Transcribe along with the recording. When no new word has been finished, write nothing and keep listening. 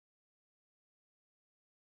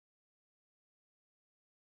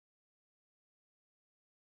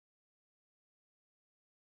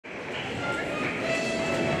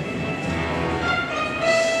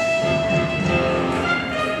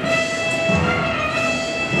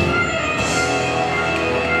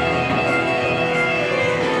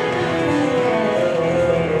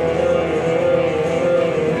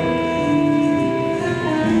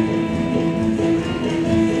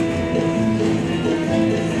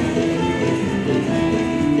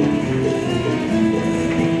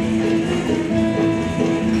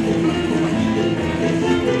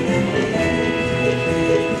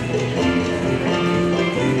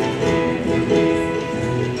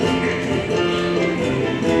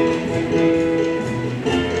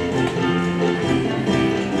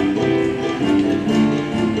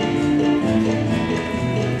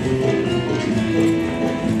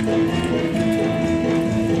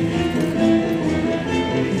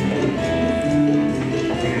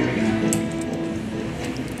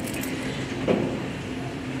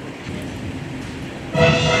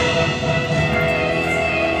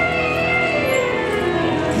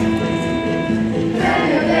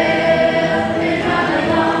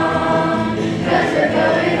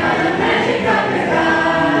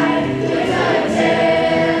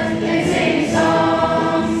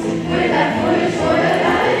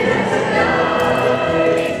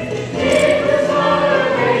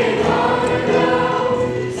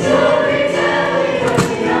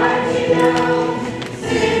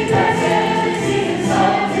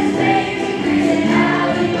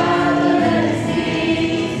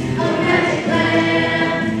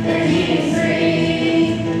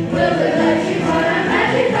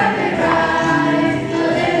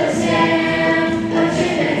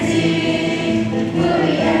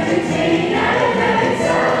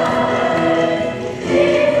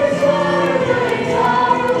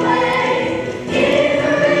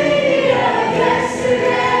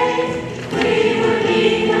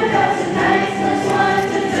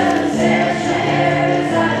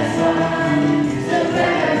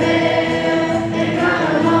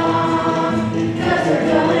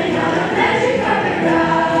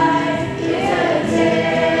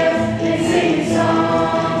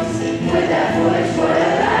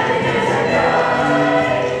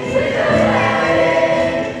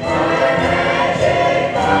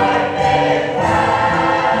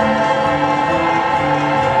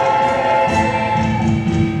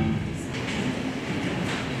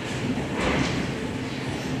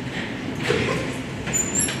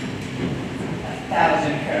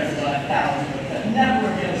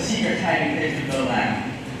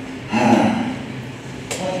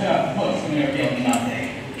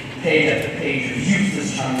Page after page of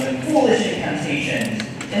useless charms and foolish incantations.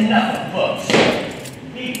 Enough of books.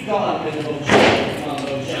 Be gone, miserable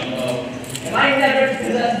mumbo jumbo. Am I never to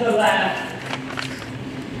possess the lamp?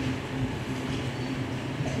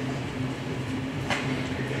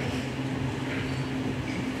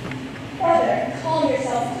 Brother, calm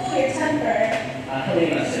yourself, cool your temper.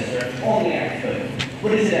 Helena, sister, if only I could.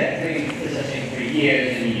 What is it I've dreamed of possessing for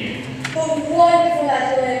years and years? The wonderful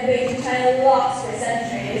natural innovation China lost for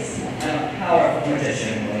centuries. I'm a powerful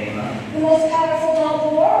magician, Helena. The most powerful in all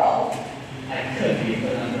the world. I could be,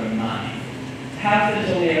 but under mine. Half it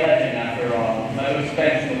is only a legend after all. My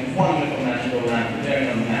respecting the wonderful natural lamp with very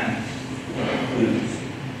no maps or clues.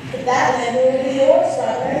 But that lamp will be yours,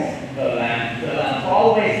 brother. The lamp,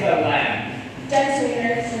 always the lamp.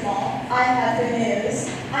 Gentlemen, Jamal, I have good news.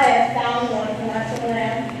 I have found one for natural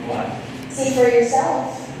lamp. What? See for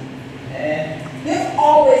yourself. You've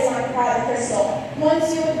always wanted proud of crystal.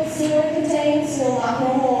 Once you see what it contains, you'll want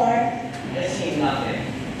no more. I see nothing.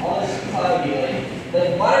 All this cloudy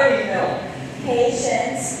like watery milk.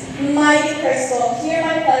 Patience. Mighty crystal, hear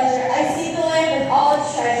my pleasure. I seek the lamp with all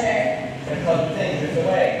its treasure. The club thing is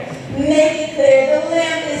away. Make it clear, the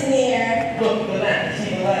lamp is near. Look, the lamp,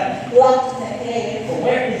 see the lamp. Locked in a cave. But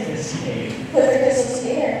where is this cave? Put the crystals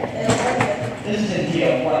here. It'll tell you. This is indeed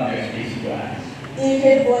a wondrous piece of glass. Do you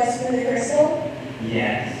hear the voice from the crystal?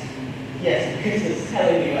 Yes. Yes, the crystal is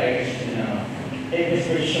telling me what I wish to know. It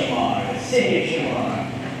whispers Shamar, the city of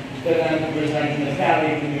Shamar. The lamp resides in the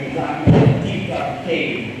valley of the moon, locked in a deep dark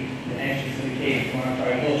cave. The entrance to the cave formed by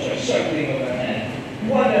a vulture circling overhead.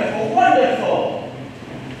 Wonderful, wonderful!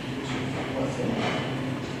 What's the matter?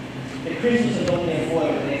 The crystals have only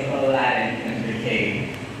employed the name of Aladdin to enter the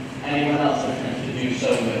cave. Anyone else who attempts to do so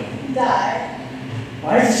will Die.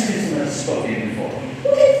 Why has this crystal never spoken before? Who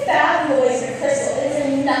can fathom the ways of a crystal? It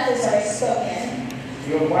is enough that's already spoken.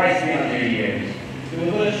 You are wise beyond your years. We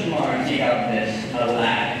will go to Shamar and seek out this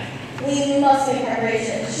Aladdin. We must make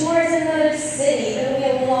preparations. Shamar is another city. It will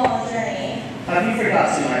be a long journey. Have you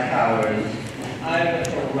forgotten my powers? I am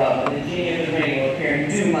but a rub, and the genie of the ring will appear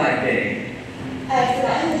and do my bidding. I have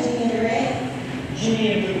forgotten the genie in the ring.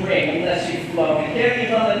 Genie of the ring, unless you flow, and here you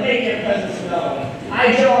come and make your presence known.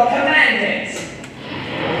 I shall command it!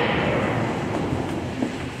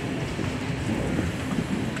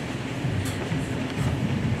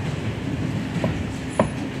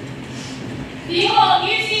 Behold,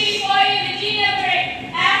 you see before you the genie of the ring.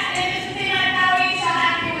 Ask, and if it's within my power, you shall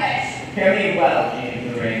have your wish. Hear me well, genie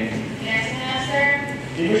of the ring. Yes,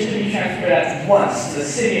 master. You wish to be transferred at once to the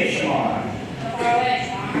city of Shamar. How far away,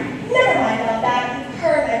 Shamar? Never mind about that. You've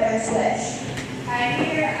heard my brother's wish. I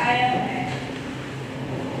hear, I obey.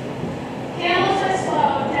 Camels are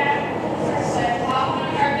slow, jackals are swift, hop on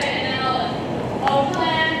a carpet and then a lift. Over the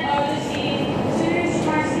land, over the sea, soon in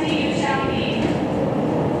Shamar city you shall be.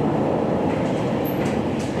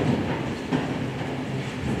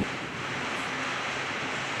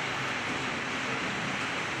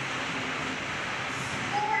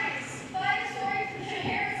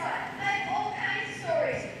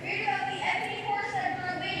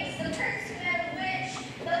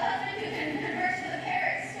 The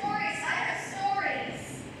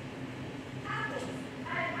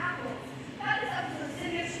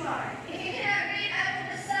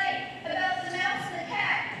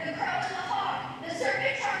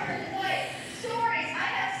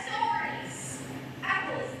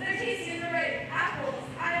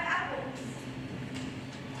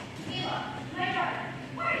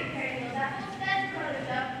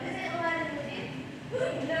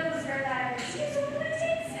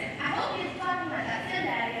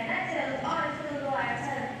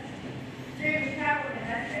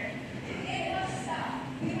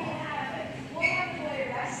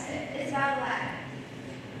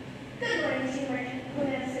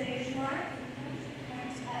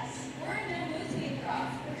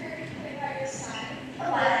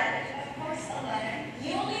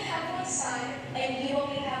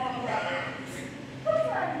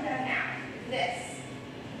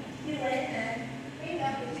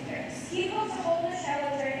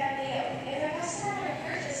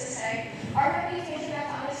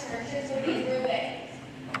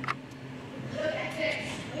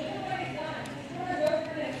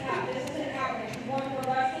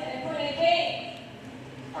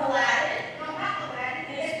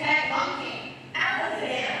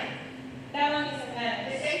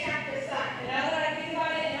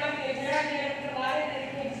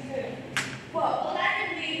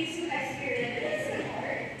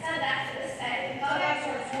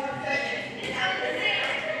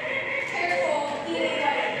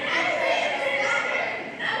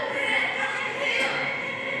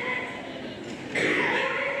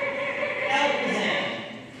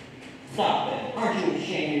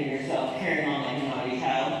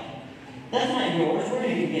That's not yours. Where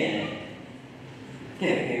did you get it? Give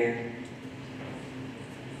it here.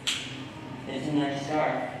 It's a nice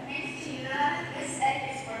scarf. Thanks, Tina. This egg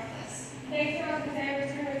is worthless. Thanks for the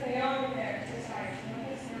favors for everything on there. Sorry.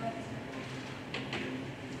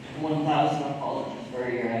 1,000 apologies for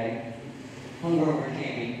your egg. Hunger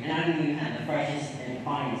overcame me, and I knew you had the freshest and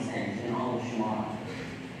finest eggs in all of Shamar.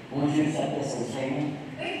 Won't you accept this as payment?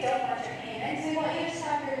 We don't want your payment. We want you to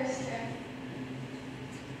stop your mischief.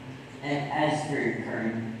 And as for your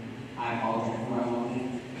current, I apologize for my monkey.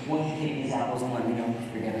 Won't you take these apples and let me know if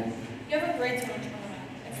you're forgiven? You have a great time, China.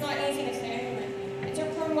 It's not easy to stay with you. It's your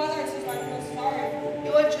poor mother, and she's not feeling sorry.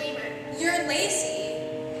 You're a dreamer. You're lazy.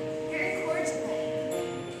 You're incorrigible.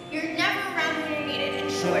 You're never around when you're needed. In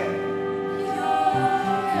short, you're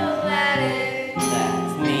Aladdin.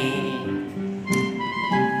 That's me.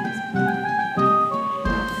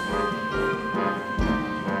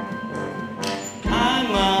 I'm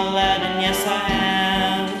Aladdin, yes I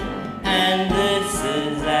am. And this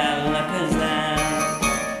is Alakazam.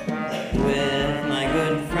 With my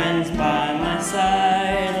good friends by my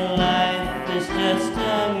side, life is just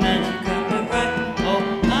a magic carpet ride. Oh,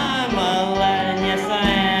 I'm Aladdin, yes I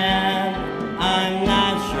am. I'm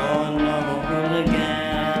not sure, no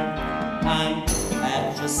hooligan. I'm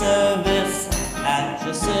at your service, at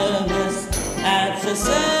your service, at your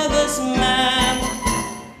service, ma'am.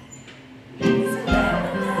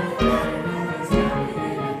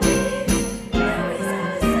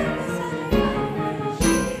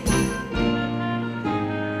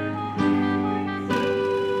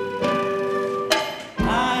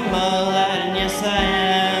 I'm Aladdin, yes I am.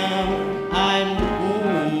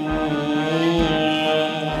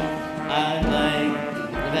 I like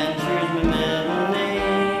adventures, my middle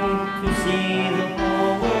name. To see the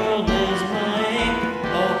whole world is my aim.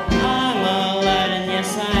 Oh, I'm Aladdin,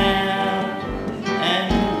 yes I am. And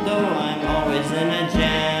though I'm always in a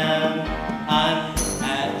jam, I'm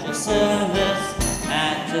at your service,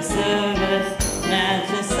 at your service, at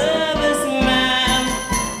your service, ma'am.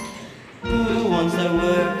 Who wants to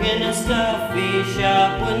work in a stuffy shop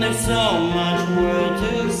when there's so much world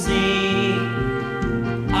to see?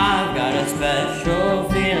 I've got a special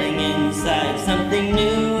feeling inside, something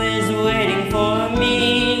new is waiting for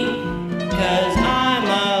me. 'Cause I'm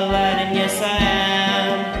Aladdin, yes I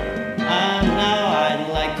am. Now I'd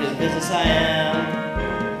like to visit Siam.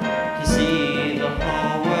 To see the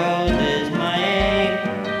whole world is my aim.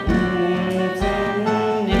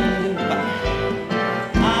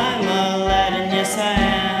 I'm Aladdin, yes I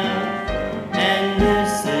am. And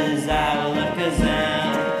this is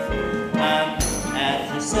Alakazam. I'm at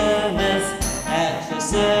your service, at your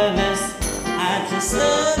service, at your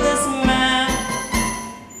service, ma'am.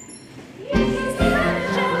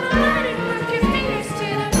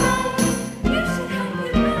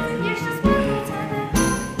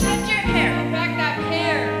 Lift your hair. Back that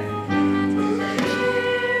hair.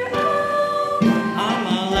 I'm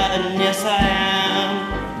Aladdin, yes I am.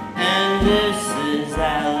 And this is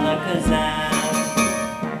Alakazam.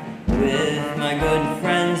 With my good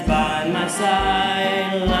friends by my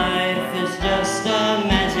side, life is just a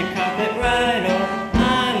magic carpet ride. Oh,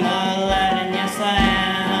 I'm Aladdin, yes I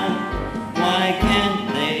am. Why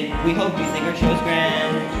can't they? We hope you think our show's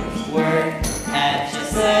grand. We're at your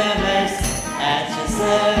service, at your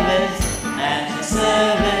service, at your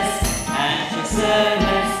service, at your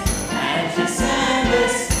service, at your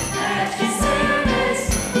service, at your service,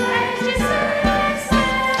 at your service.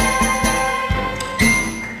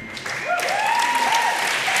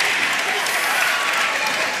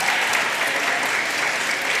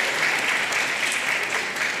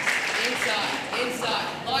 Inside.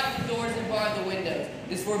 Lock the doors and bar the windows.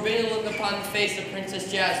 It's forbidden to look upon the face of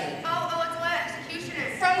Princess Jasmine. Oh, it's one executioner.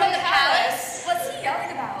 From the palace. What's he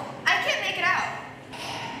yelling about? I can't make it out.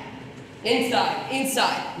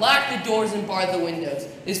 Inside. Lock the doors and bar the windows.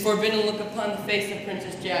 It's forbidden to look upon the face of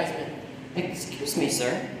Princess Jasmine. Excuse me,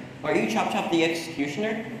 sir. Are you Chop Chop the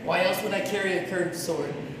executioner? Why else would I carry a curved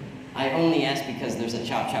sword? I only ask because there's a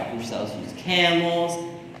Chop Chop who sells used camels,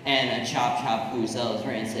 and a Chop Chop who sells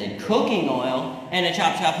rancid cooking oil, and a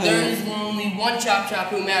Chop Chop who... There is only one Chop Chop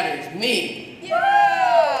who matters. Me.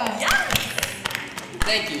 Yeah.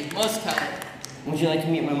 Thank you. Most kind. Would you like to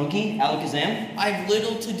meet my monkey, Alakazam? I've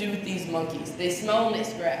little to do with these monkeys. They smell and they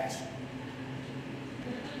scratch.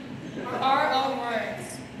 Our own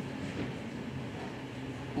words.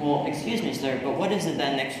 Well, excuse me, sir, but what is it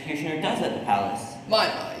that an executioner does at the palace? My,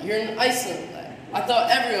 you're an Iceland lad. I thought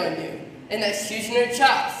everyone knew. An executioner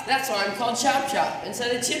chops. That's why I'm called Chop Chop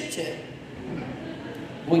instead of Chip Chip.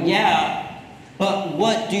 Well, yeah, but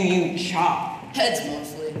what do you chop? Heads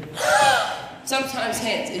mostly. sometimes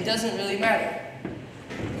hands. It doesn't really matter.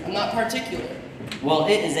 I'm not particular. Well,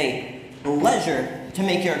 it is a pleasure to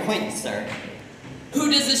make your acquaintance, sir.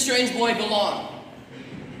 Who does this strange boy belong?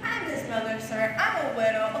 I'm his mother, sir. I'm a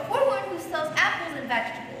widow, a poor woman who sells apples and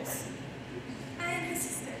vegetables. I am his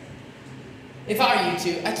sister. If I were you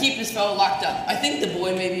two, I'd keep this fellow locked up. I think the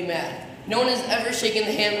boy may be mad. No one has ever shaken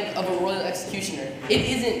the hand of a royal executioner. It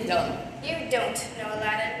isn't done. You don't know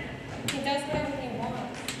Aladdin. He does whatever he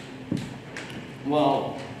wants.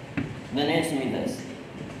 Well, then answer me this.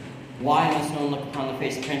 Why must no one look upon the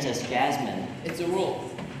face of Princess Jasmine? It's a rule.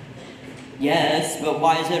 Yes, but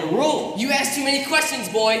why is it a rule? You ask too many questions,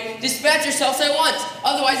 boy. Dispatch yourselves at once.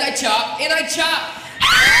 Otherwise I chop and I chop.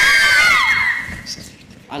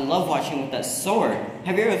 I love watching with that sword.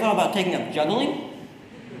 Have you ever thought about taking up juggling?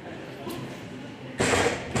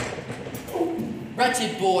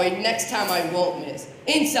 Wretched boy, next time I won't miss.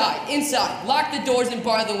 Inside, inside. Lock the doors and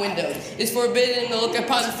bar the windows. It's forbidden to look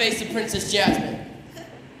upon the face of Princess Jasmine.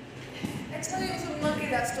 I tell you, it was a monkey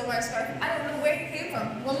that stole my scarf. I don't know where he came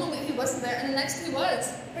from. One moment he wasn't there, and the next he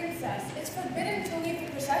was. Princess, it's forbidden to leave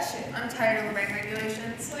the procession. I'm tired of obeying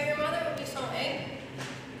regulations. So your mother would be so angry.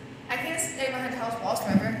 I can't stay behind house walls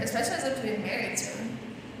forever, especially as I'm to be married soon.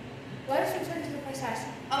 Let us return to the procession.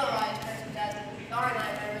 Otherwise, Princess Jasmine, Dar and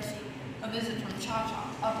I might receive a visit from Cha-Cha,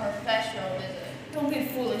 a professional visit. Don't be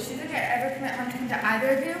foolish. Do you think I ever commit harm to come to either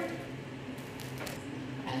of you?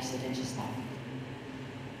 Accident just happened.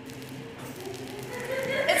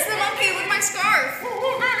 It's the monkey with my scarf.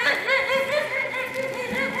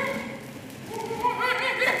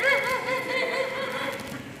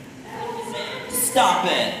 Stop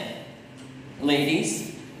it!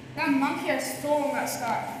 Ladies, That monkey has stolen that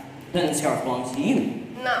scarf. then the scarf belongs to you.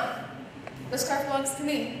 No. The scarf belongs to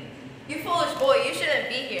me. You foolish boy, you shouldn't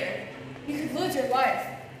be here. You could lose your life.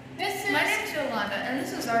 This is... My name's Yolanda, and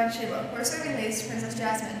this is Zara and Sheila. We're serving ladies to Princess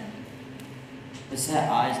Jasmine. To set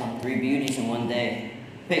eyes on 3 beauties in one day.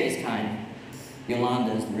 Fate is kind.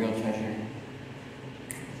 Yolanda is the real treasure.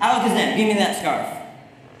 Alakazam, give me that scarf.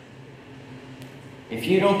 If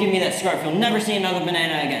you don't give me that scarf, you'll never see another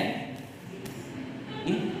banana again.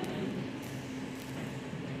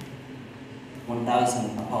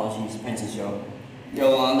 1,000 apologies, Princess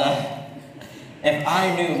Yolanda. If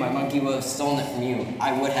I knew my monkey would have stolen it from you,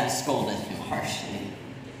 I would have scolded him harshly.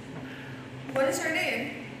 What is your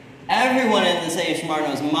name? Everyone in this ASMR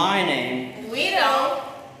knows my name. We don't.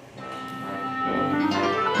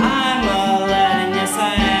 I'm Aladdin, yes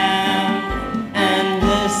I am, and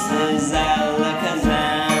this is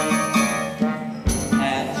Alakazam.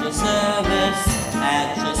 At your service,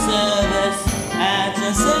 at your service, at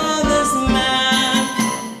your service,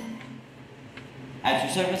 man. At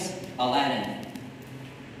your service, Aladdin.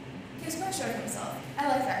 He's more sure of himself. I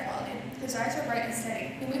like that quality. His eyes are bright and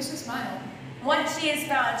steady. He makes you smile. Once she is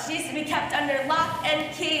found, she is to be kept under lock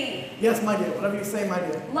and key. Yes, my dear. Whatever you say, my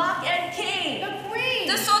dear. Lock and key. The queen!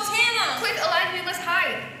 The Sultana! Quick, Aladdin, we must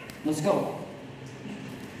hide. Let's go.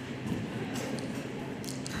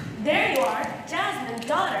 There you are, Jasmine,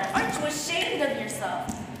 daughter. Aren't you ashamed of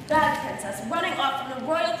yourself? Bad princess, running off from the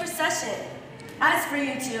royal procession. As for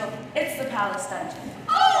you two, it's the palace dungeon.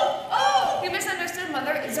 Oh! You misunderstood,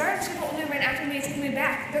 Mother. Zara and Sheila only ran after me and took me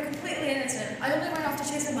back. They're completely innocent. I only ran off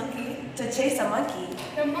to chase a monkey. To chase a monkey.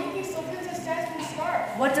 The monkey stole Princess Jasmine's scarf.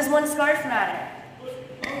 What does one scarf matter?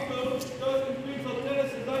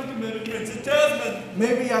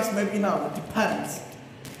 Maybe yes, maybe no. It depends.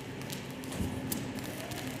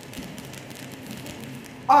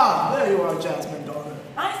 Ah, there you are, Jasmine, daughter.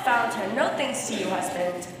 I found her. No thanks to you,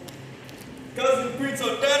 husband. Cousin Prince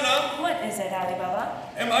Sultana, What is it, Alibaba?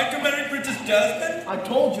 am I to marry Princess Jasmine? I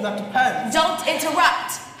told you that depends. Don't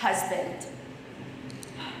interrupt, husband.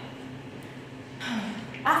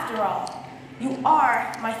 After all, you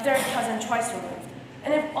are my third cousin twice removed,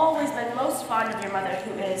 and have always been most fond of your mother,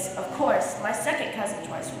 who is, of course, my second cousin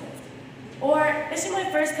twice removed. Or is she my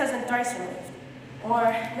first cousin thrice removed?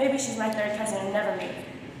 Or maybe she's my third cousin and never moved.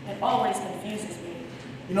 It always confuses me.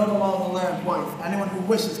 You know the law of the land, wife. Anyone who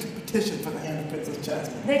wishes can petition for the hand of Princess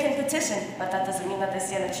Jasmine. They can petition, but that doesn't mean that they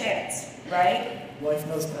stand a chance, right? Wife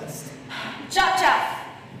knows best. Chop chop!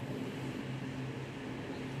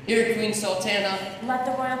 Here, Queen Sultana, Let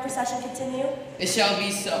the royal procession continue. it shall be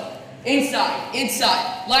so. Inside,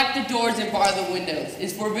 inside. Lock the doors and bar the windows.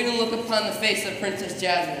 It's forbidden to look upon the face of Princess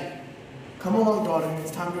Jasmine. Come along, daughter. It's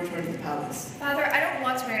time to return to the palace. Father, I don't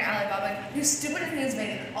want to marry Alibaba. He's stupid and he's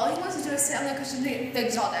vain. All he wants to do is sit on the cushion and eat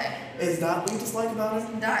figs all day. Is that what you dislike about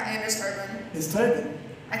him? That and his turban. His turban.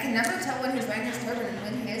 I can never tell when he's wearing his turban and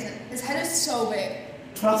when he isn't. His head is so big.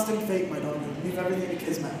 Trust in fate, my daughter. Leave everything to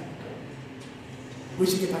Kismet. We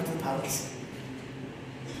should get back to the palace.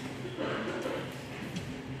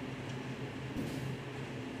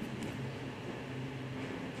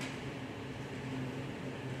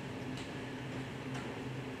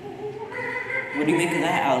 What do you make of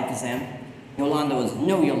that, Alakazam? Yolanda was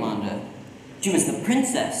no Yolanda. She was the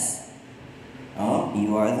princess. Oh,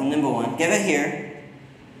 you are the nimble one. Give it here.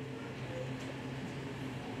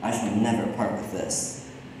 I shall never part with this.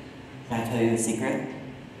 Can I tell you a secret?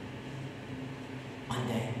 One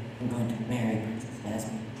day, I'm going to marry Princess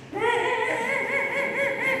Jasmine.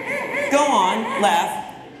 Go on,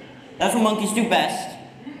 laugh. That's what monkeys do best.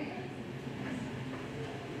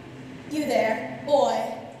 You there,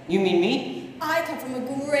 boy. You mean me? I come from a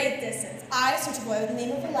great distance. I search a boy with the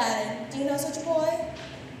name of Aladdin. Do you know such a boy?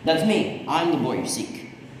 That's me. I'm the boy you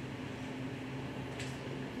seek.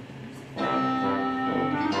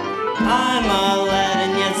 I'm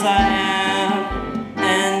Aladdin, yes I am.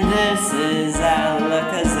 And this is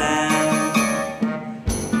Alakazam.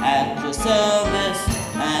 At your service,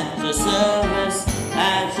 at your service,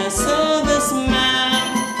 at your service,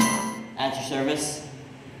 man. At your service,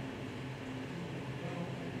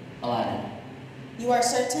 Aladdin. You are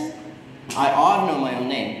certain? I ought to know my own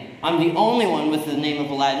name. I'm the only one with the name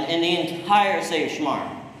of Aladdin in the entire Say Shmar.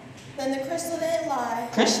 Then the crystal didn't lie.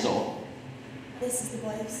 Crystal? This is the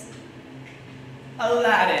voice.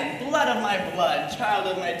 Aladdin, blood of my blood, child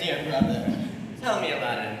of my dear brother. Tell me,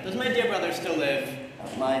 Aladdin, does my dear brother still live?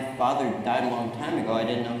 My father died a long time ago. I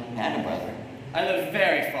didn't know he had a brother. I live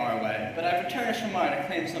very far away, but I've returned to Shamar to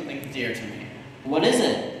claim something dear to me. What is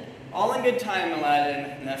it? All in good time,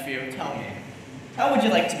 Aladdin, nephew, tell me. How would you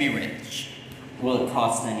like to be rich? Will it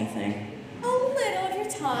cost anything? A little of your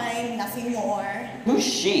time, nothing more. Who's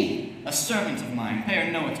she? A servant of mine, pay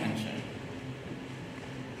her no attention.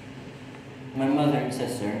 My mother and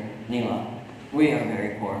sister, Neela. We are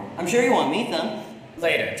very poor. I'm sure you want to meet them.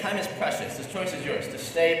 Later, time is precious, this choice is yours, to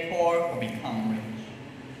stay poor or become rich.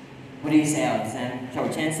 What do you say, Alakazam? Shall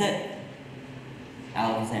we chance it?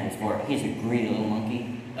 Alakazam is for it. He's a greedy little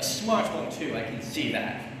monkey. A smart one too, I can see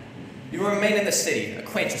that. You will remain in the city,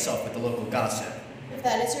 acquaint yourself with the local gossip. If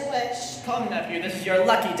that is your wish. Come, nephew, this is your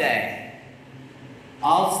lucky day.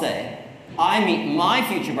 I'll say, I meet my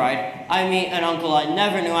future bride, I meet an uncle I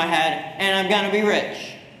never knew I had, and I'm gonna be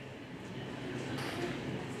rich.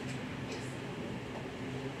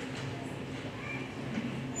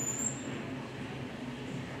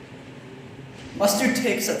 Must you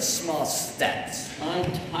take such small steps? I'm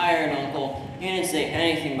tired, Uncle. You didn't say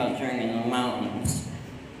anything about journeying in the mountains.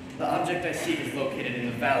 The object I seek is located in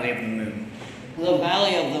the Valley of the Moon. The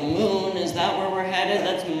Valley of the Moon? Is that where we're headed?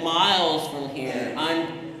 That's miles from here.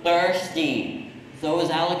 I'm thirsty. So is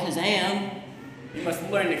Alakazam. You must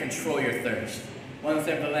learn to control your thirst. Once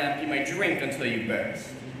they have the lamp, you might drink until you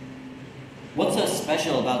burst. What's so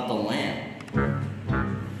special about the lamp?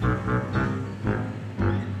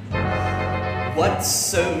 What's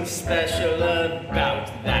so special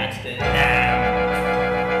about that lamp?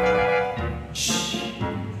 Shh,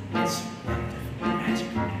 it's wonderful magic.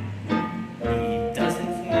 He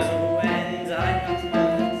doesn't know, and I must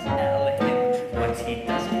not tell him what he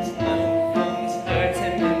doesn't know. Won't hurt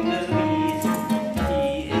him in the least. He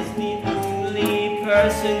is the only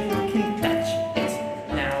person who can touch it.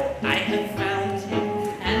 Now I have found him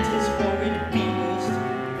and his horrid beast.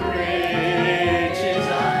 Riches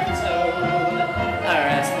untold are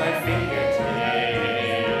at my fingertips.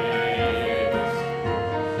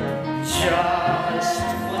 Just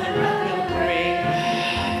one run will bring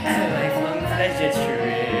a lifelong pleasure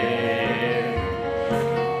trip.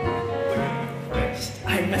 First, I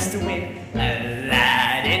must win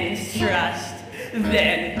Aladdin's trust.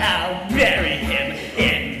 Then I'll bury him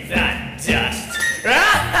in the dust.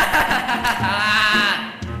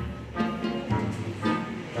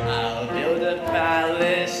 I'll build a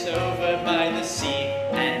palace over by the sea,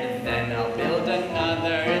 and then I'll build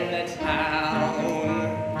another in the town.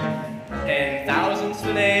 10,000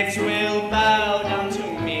 slaves will bow down to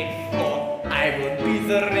me, for I will be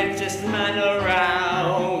the richest man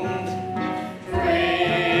around.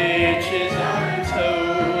 Riches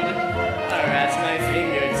untold are at my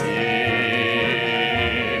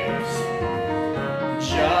fingertips.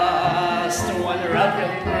 Just one rub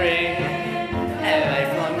will bring a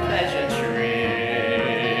lifelong pleasure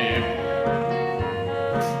trip.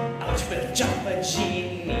 Out will jump a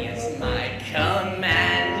genie at my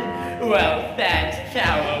command. Well, that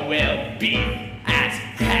power will be at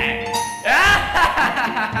hand.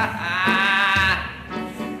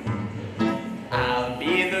 I'll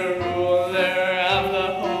be the ruler of the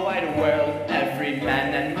whole wide world. Every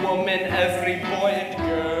man and woman, every boy and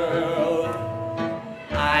girl.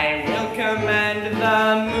 I will command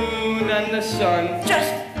the moon and the sun.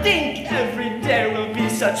 Just think, every day will be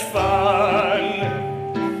such fun.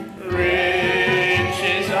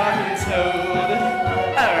 Riches untold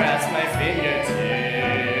are at my fingertips.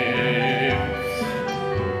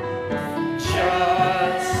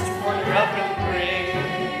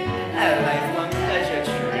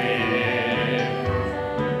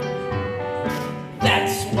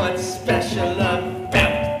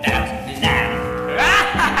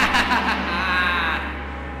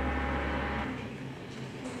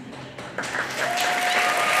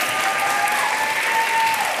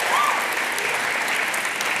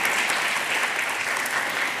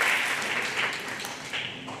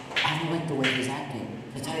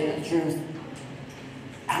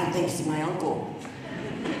 Uncle.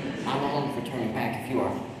 I'm along for turning back if you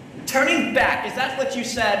are. Turning back, is that what you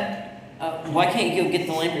said? Why can't you get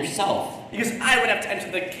the lamp yourself? Because I would have to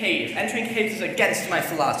enter the cave. Entering caves is against my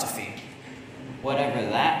philosophy. Whatever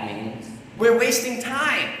that means. We're wasting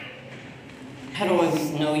time. How do I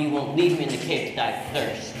know you won't leave me in the cave to die of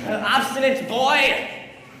thirst? Obstinate boy!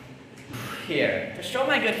 Here, to show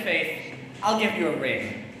my good faith, I'll give you a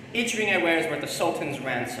ring. Each ring I wear is worth the Sultan's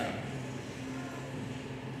ransom.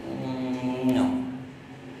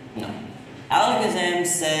 No. Alakazam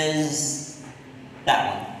says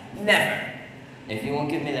that one. Never. If you won't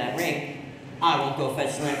give me that ring, I won't go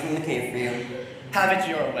fetch the lamp from the cave for you. Have it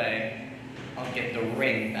your way. I'll get the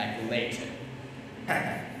ring back later.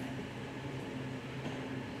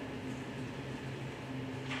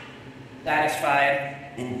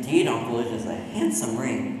 Satisfied? Indeed, Uncle, it is a handsome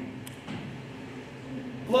ring.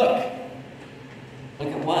 Look! Look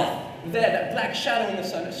at what? There, that black shadow in the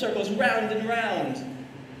sun. It circles round and round.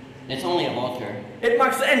 It's only a vulture. It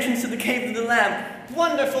marks the entrance to the cave of the lamp.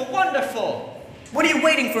 Wonderful, wonderful! What are you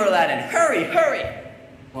waiting for, Aladdin? Hurry, hurry!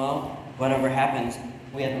 Well, whatever happens,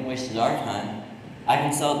 we haven't wasted our time. I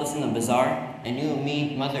can sell this in the bazaar, and you and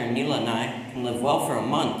me, Mother Neela and I can live well for a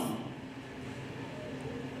month.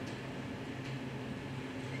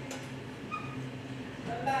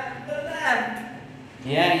 The lamp!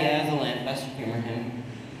 Yeah, the lamp. Best to humor him.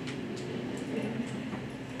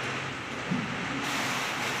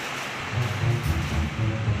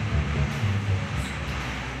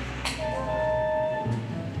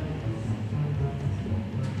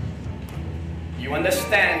 You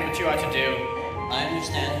understand what you are to do. I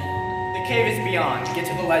understand. The cave is beyond. Get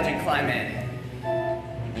to the ledge and climb in.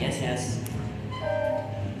 Yes.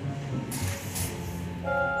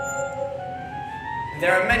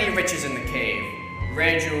 There are many riches in the cave.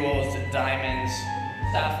 Rare jewels, diamonds,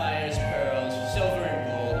 sapphires, pearls, silver and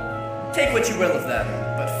gold. Take what you will of them,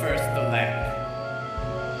 but first the lamp.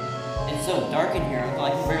 It's so dark in here, Uncle, I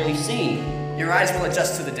can barely see. Your eyes will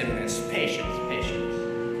adjust to the dimness. Patience.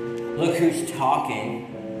 Look who's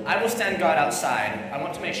talking. I will stand guard outside. I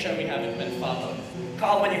want to make sure we haven't been followed.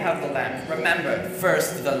 Call when you have the lamp. Remember,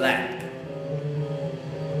 first the lamp.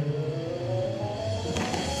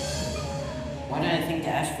 Why did I think to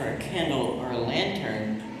ask for a candle or a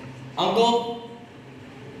lantern? Uncle?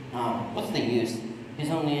 What's the use? He's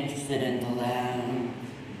only interested in the lamp.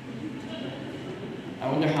 I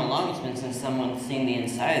wonder how long it's been since someone's seen the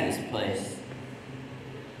inside of this place.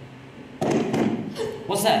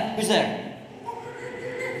 What's that? Who's there?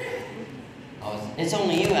 Oh, it's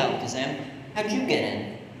only you, Alakazam. How'd you get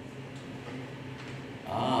in?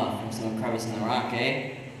 Ah, from some crevice in the rock,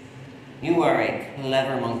 eh? You are a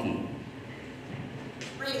clever monkey.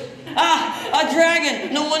 Ah! A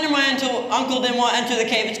dragon! No wonder my uncle didn't want to enter the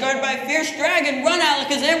cave. It's guarded by a fierce dragon. Run,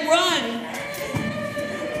 Alakazam, run!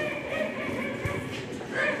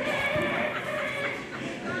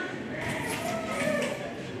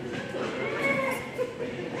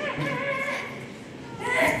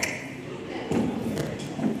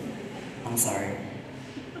 I'm sorry.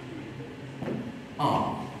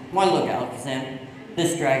 Oh, why look, Alakazam.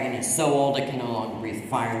 This dragon is so old it can no longer breathe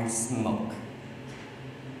fire and smoke.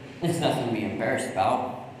 It's nothing to be embarrassed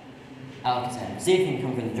about. Alakazam, see if you can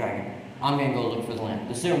come for the dragon. I'm gonna go look for the lamp.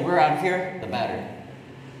 The sooner we're out of here, the better.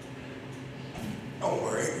 Don't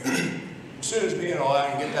worry. As soon as me and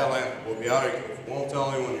Aladdin get that lamp, we'll be out of here. Won't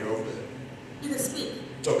tell anyone you're over there. You can speak.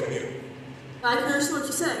 So can you. I can understand what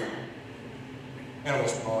you say.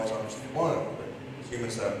 Animals can always understand one another, but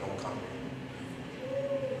humans have no comprehension.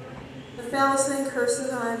 The foul thing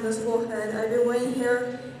curses on my invisible head. I've been waiting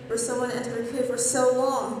here for someone to enter the cave for so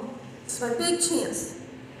long. It's my big chance.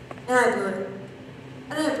 And I blew it.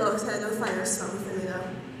 I didn't blow his head, no fire smell within me though.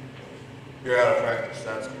 You're out of practice,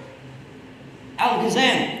 that's all.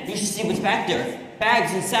 Alakazam, you should see what's back there.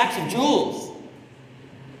 Bags and sacks of jewels.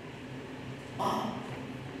 I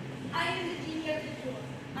am the genie of the jewels.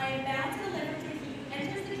 I am bound to deliver to he who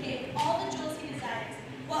enters the cave all the jewels he desires.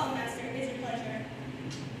 Welcome, master. It is your pleasure.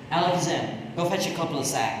 Alakazam, go fetch a couple of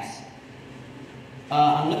sacks.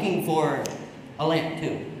 I'm looking for a lamp,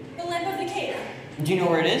 too. The lamp of the cave. Do you know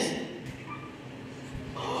where it is?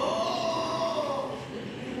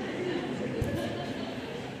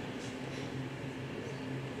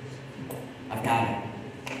 I've got it.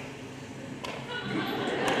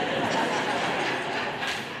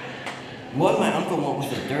 What my uncle want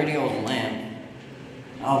with a dirty old lamp?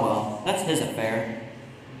 Oh well, that's his affair.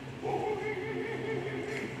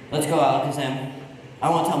 Let's go, Alakazam. I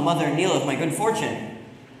want to tell Mother Neela of my good fortune.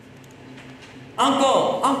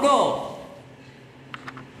 Uncle! Uncle!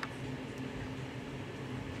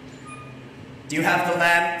 Do you have the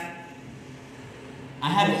lamp? I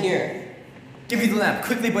have it here. Give me the lamp.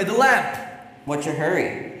 Quickly, boy, the lamp. What's your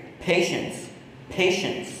hurry? Patience.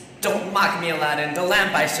 Patience. Don't mock me, Aladdin. The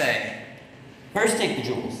lamp, I say. First take the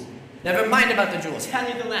jewels. Never mind about the jewels.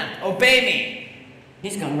 Hand me the lamp. Obey me.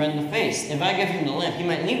 He's gone red in the face. If I give him the lamp, he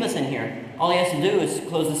might leave us in here. All he has to do is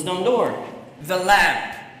close the stone door. The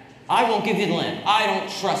lamp. I won't give you the lamp. I don't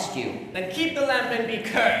trust you. Then keep the lamp and be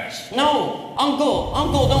cursed. No! Uncle!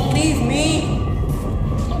 Uncle, don't leave me!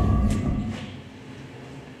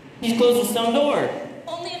 He's closed the stone door.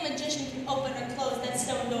 Only a magician can open or close that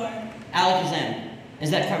stone door. Alakazam,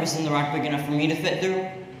 is that crevice in the rock big enough for me to fit through?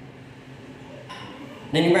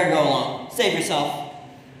 Then you better go along. Save yourself.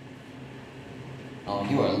 Oh,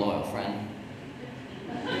 you are a loyal friend.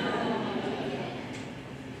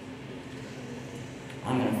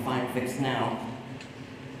 I'm gonna find fix now.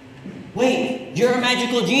 Wait, you're a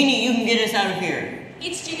magical genie. You can get us out of here.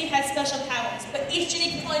 Each genie has special powers, but each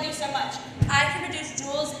genie can only do so much. I can produce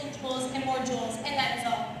jewels and more jewels, and that is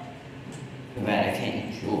all. Too bad I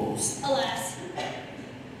can't get jewels. Alas.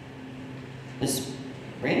 This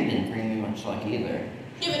ring didn't bring me much luck either.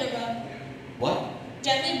 Give it a rub. What?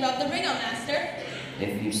 Gently rub the ring on, Master.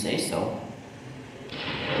 If you say so.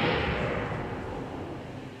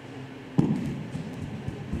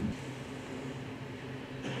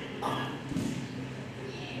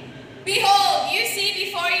 Behold, you see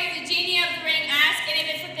before you the genie of the ring. Ask, and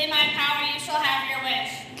if it's within my power, you shall have your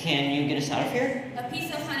wish. Can you get us out of here? A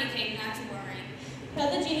piece of honey cake, not to worry.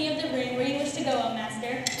 Tell the genie of the ring where you wish to go, O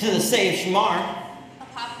Master. To the Say of Shamar. A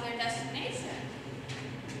popular destination.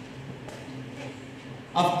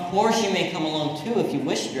 Of course you may come along too if you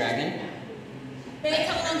wish, Dragon. May I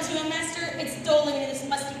come along too, O Master? It's doling into this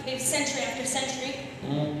musty cave century after century.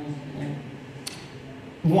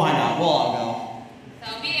 Why not? We'll all go.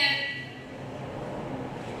 So be it.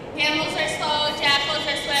 Camels are slow, jackals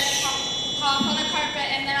are swift, hop on the carpet,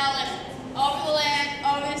 and then I'll lift. Over the land,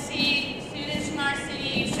 over the sea, students from our city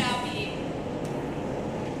you shall be.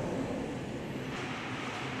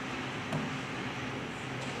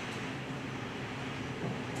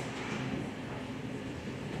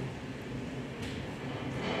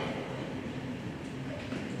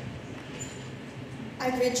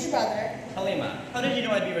 I greet you, brother. Halima, how did you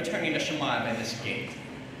know I'd be returning to Shamar by this gate?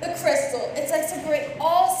 The crystal. It's like some great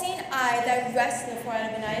all-seeing eye that rests in the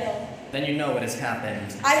forehead of an idol. Then you know what has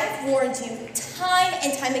happened. I have warned you time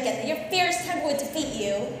and time again that your fierce temper would defeat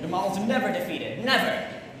you. Your model's never defeated. Never.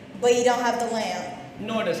 But you don't have the lamp.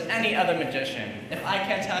 Nor does any other magician. If I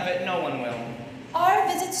can't have it, no one will. Our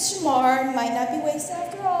visit to Shamar might not be wasted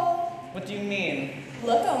after all. What do you mean?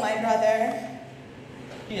 Look, oh my brother.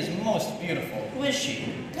 She is most beautiful. Who is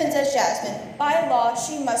she? Princess Jasmine. By law,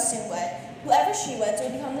 she must soon wed. Whoever she weds will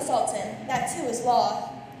become the Sultan. That too is law.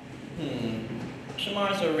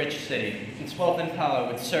 Shamar's a rich city. Its wealth and power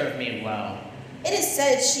would serve me well. It is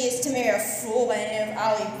said she is to marry a fool by the name of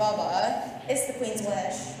Ali Baba. It's the queen's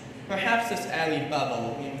wish. Perhaps this Ali Baba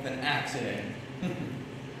will meet with an accident.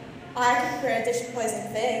 I can prepare a dish of poisoned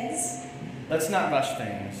figs. Let's not rush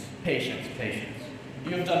things. Patience, patience.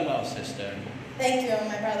 You have done well, sister. Thank you,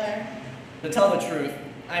 my brother. To tell the truth,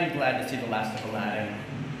 I'm glad to see the last of Aladdin.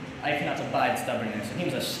 I cannot abide stubbornness, and he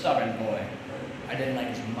was a stubborn boy. I didn't like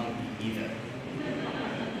his monkey either.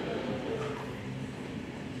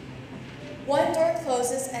 One door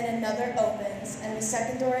closes and another opens, and the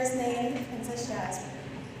second door is named Princess Jasmine.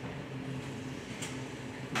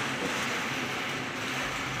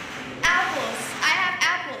 Apples. I have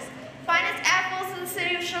apples. Finest apples in the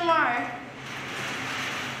city of Shamar.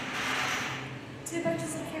 2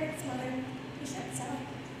 bunches of carrots, Mother. You should sell.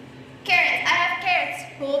 Carrots. I have carrots.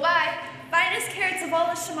 Who will buy? Finest carrots of all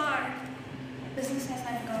of Shamar. Business has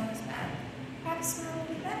not gone as bad. Perhaps tomorrow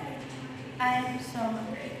will be better. I am so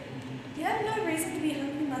hungry. You have no reason to be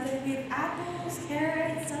hungry, Mother. We have apples,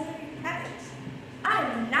 carrots, celery, cabbage. I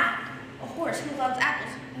am not a horse who loves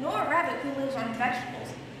apples, nor a rabbit who lives on vegetables.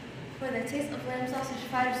 For the taste of lamb sausage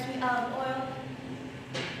fried with sweet olive oil.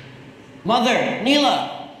 Mother,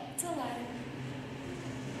 Neela! It's Aladdin.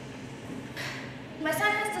 My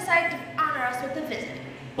son has decided to honor us with a visit.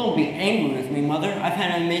 Don't be angry with me, Mother. I've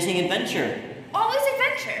had an amazing adventure. Always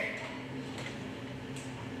adventure.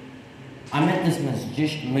 I met this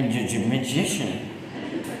magician. Magician?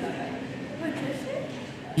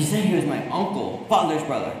 He said he was my uncle, father's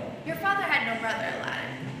brother. Your father had no brother,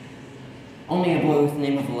 Aladdin. Only a boy with the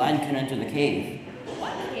name of Aladdin could enter the cave.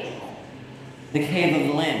 What cave? The cave of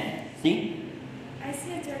the lamp. See? I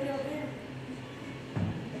see a dirty old man.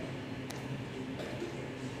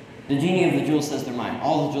 The genie of the jewels says they're mine.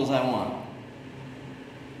 All the jewels I want.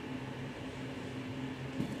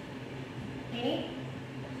 Genie?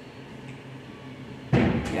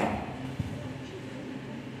 Yeah.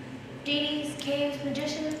 Genies, caves,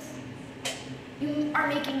 magicians. You are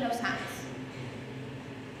making no sense.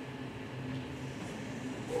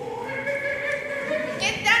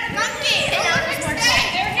 Get that monkey!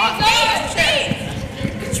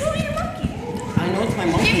 Control your monkey. I know it's my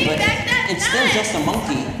monkey, but it's still just a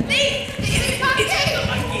monkey.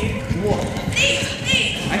 What?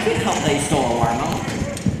 I can't help that he stole a watermelon.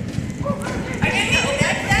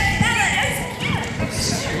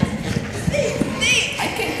 I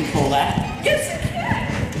can't control that. Yes, you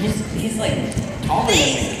can! He's like taller than me.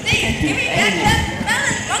 Give me that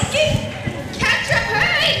melon, monkey! Catch him,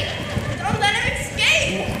 hurry! Don't let him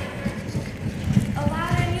escape!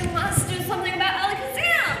 Aladdin, you must do something about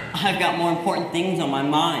Alakazam. I've got more important things on my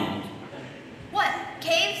mind. What?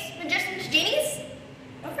 Caves, magicians, genies?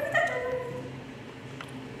 Don't forget that.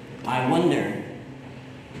 I wonder,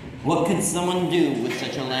 what could someone do with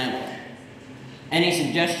such a lamp? Any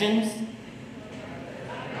suggestions?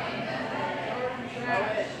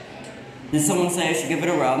 Did someone say I should give it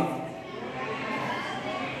a rub?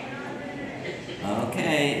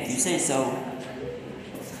 Okay, if you say so.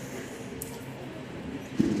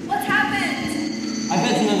 What's happened? I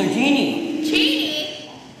bet it's another genie. Genie?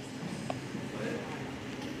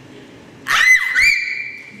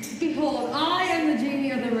 Behold, I am the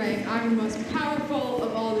genie of the ring. I'm the most powerful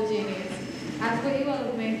of all the genies. Ask what you will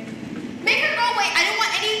of me. Make her go away. I don't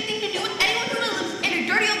want anything to do with anyone who lives in a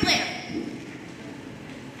dirty old lamp.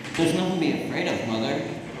 There's nothing to be afraid of, Mother.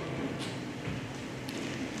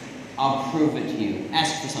 I'll prove it to you.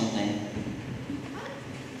 Ask for something.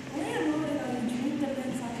 Only a moment ago, you dreamed the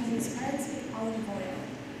princess was inspired to speak olive oil.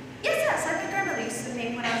 Yes, like my grandmother used to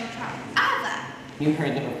make when I was a child. I have that. You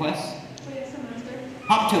heard the request? Oh, yes, master.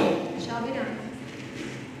 Hop to it. Shall be done.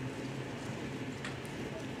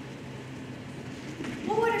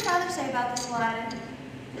 What would your father say about this, Aladdin?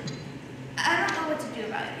 I don't know what to do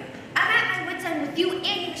about you. I'm at my wit's end with you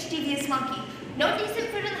and your mischievous monkey. No decent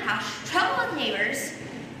food in the house, trouble with neighbors,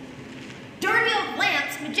 dirty old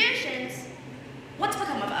lamps, magicians. What's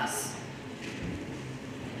become of us?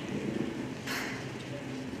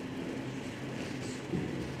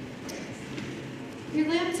 Your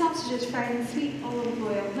lamb sausages fried in sweet olive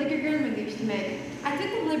oil, like your grandmother used to make. I took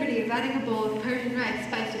the liberty of adding a bowl of Persian rice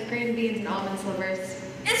spiced with green beans and almond slivers.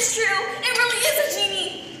 It's true! It really is a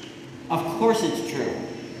genie! Of course it's true.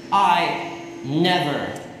 I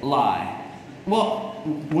never lie. Well,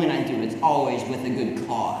 when I do, it's always with a good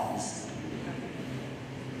cause.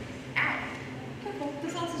 Ow. Careful, the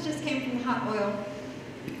sausage just came from the hot oil.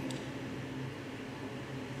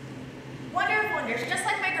 Wonder of wonders, just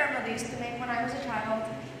like my grandmother used to make when I was a child.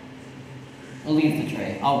 I'll leave the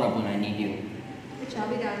tray. I'll rub when I need you. It shall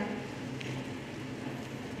be done.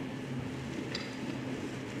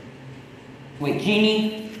 Wait,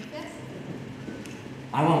 Genie? Yes?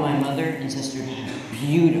 I want my mother and sister to have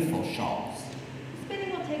beautiful shawls.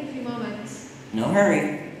 Spinning will take a few moments. No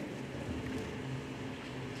hurry.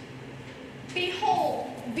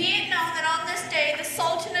 Behold, be it known that on this day the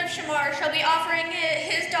Sultan of Shamar shall be offering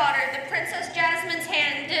his daughter, the Princess Jasmine's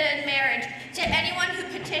hand in marriage, to anyone who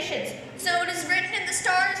petitions. So it is written in the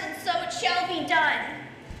stars, and so it shall be done.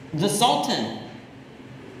 The Sultan.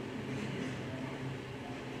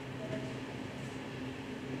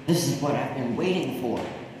 This is what I've been waiting for.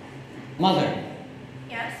 Mother,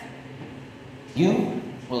 Yes? you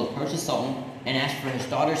will approach the Sultan and ask for his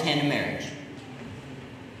daughter's hand in marriage.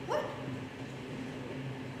 What?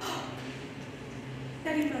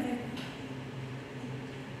 Daddy, brother.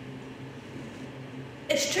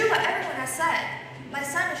 It's true what everyone has said. My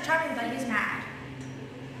son is charming, but he's mad.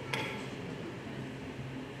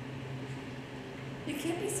 You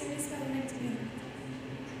can't be serious about wanting to be.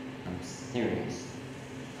 I'm serious.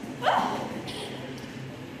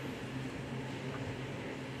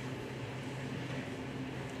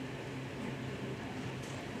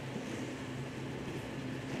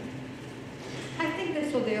 I think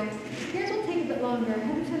this will do. Yours will take a bit longer.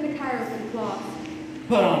 Have to turn the Cairo for the cloth.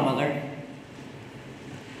 Put on, Mother.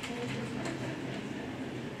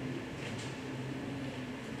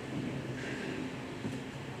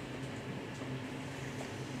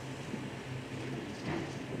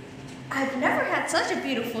 I've never had such a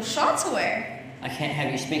beautiful shawl to wear. I can't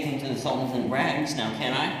have you speaking to the Sultans in rags now,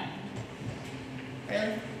 can I?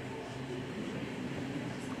 Really?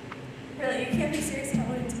 Really, you can't be serious about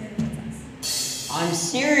wanting to marry the princess. I'm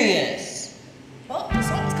serious. Well, the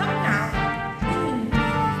Sultan's coming now.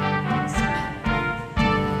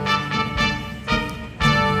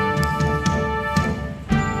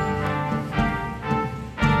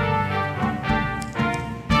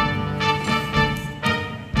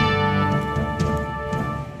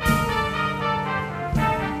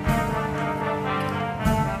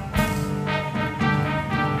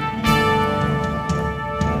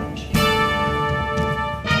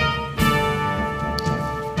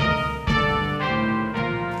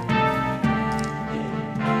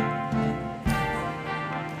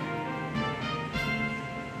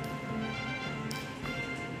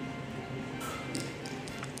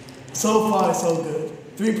 So far, so good.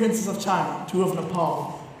 3 princes of China, 2 of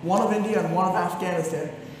Nepal, 1 of India, and 1 of Afghanistan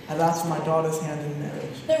have asked for my daughter's hand in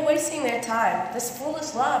marriage. They're wasting their time. This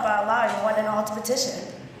foolish law about allowing one and all to petition.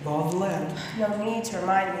 Law of the land. No need to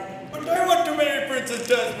remind me. But I want to marry Princess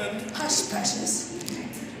Jasmine. Hush, precious.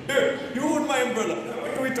 Here, you hold my umbrella. I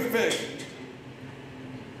want to eat the fish.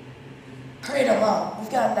 Hurry it along. We've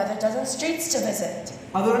got another dozen streets to visit.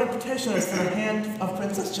 Are there any petitioners for the hand of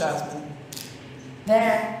Princess Jasmine?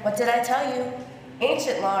 There. What did I tell you?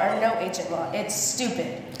 Ancient law or no ancient law, it's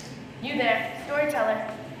stupid. You there, storyteller.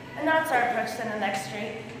 Announce our approach to the next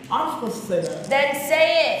street. I'm supposed to say that. Then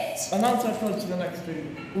say it! Announce our approach to the next street.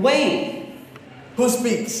 Wait! Who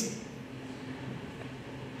speaks?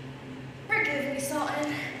 Forgive me,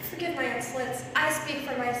 Sultan. Forgive my insolence. I speak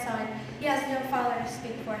for my son. He has no father to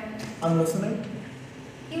speak for him. I'm listening.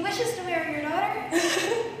 He wishes to marry your daughter?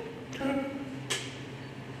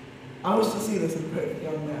 I wish to see this perfect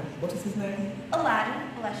young man. What is his name? Aladdin,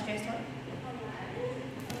 illustrious one.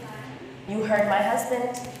 You heard my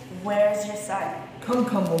husband. Where's your son? Come,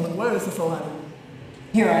 woman. Where is this Aladdin?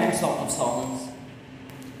 Here I am, Sultan of Sultans.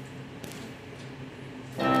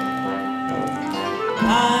 I'm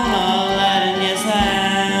Aladdin, yes I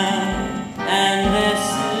am, and this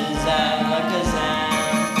is Alakazam.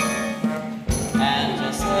 At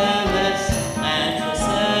your service, at your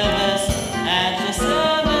service, at your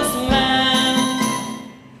service, man.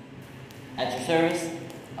 At your service,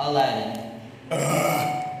 Aladdin. A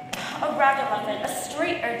ragamuffin, a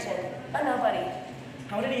street urchin, a nobody.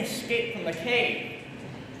 How did he escape from the cave?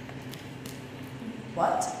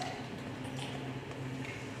 What?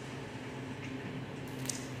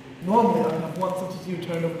 Normally, I would have one such as you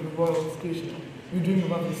turned over to the royal executioner. You dream of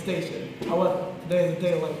lovely station. However, today is a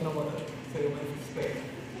day like no other. Say away from space.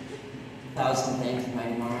 1,000 thanks, my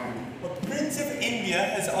monarch. The Prince of India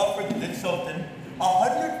has offered the Sultan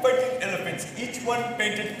 100 fighting elephants, each one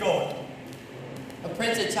painted gold. A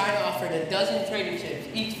prince of China offered a dozen trading ships,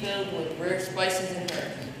 each filled with rare spices and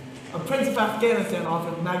herbs. A prince of Afghanistan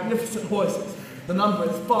offered magnificent horses. The number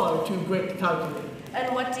is far too great to calculate.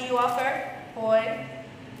 And what do you offer, boy?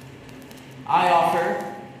 I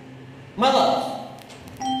offer my love.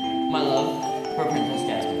 My love for Princess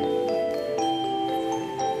Jasmine.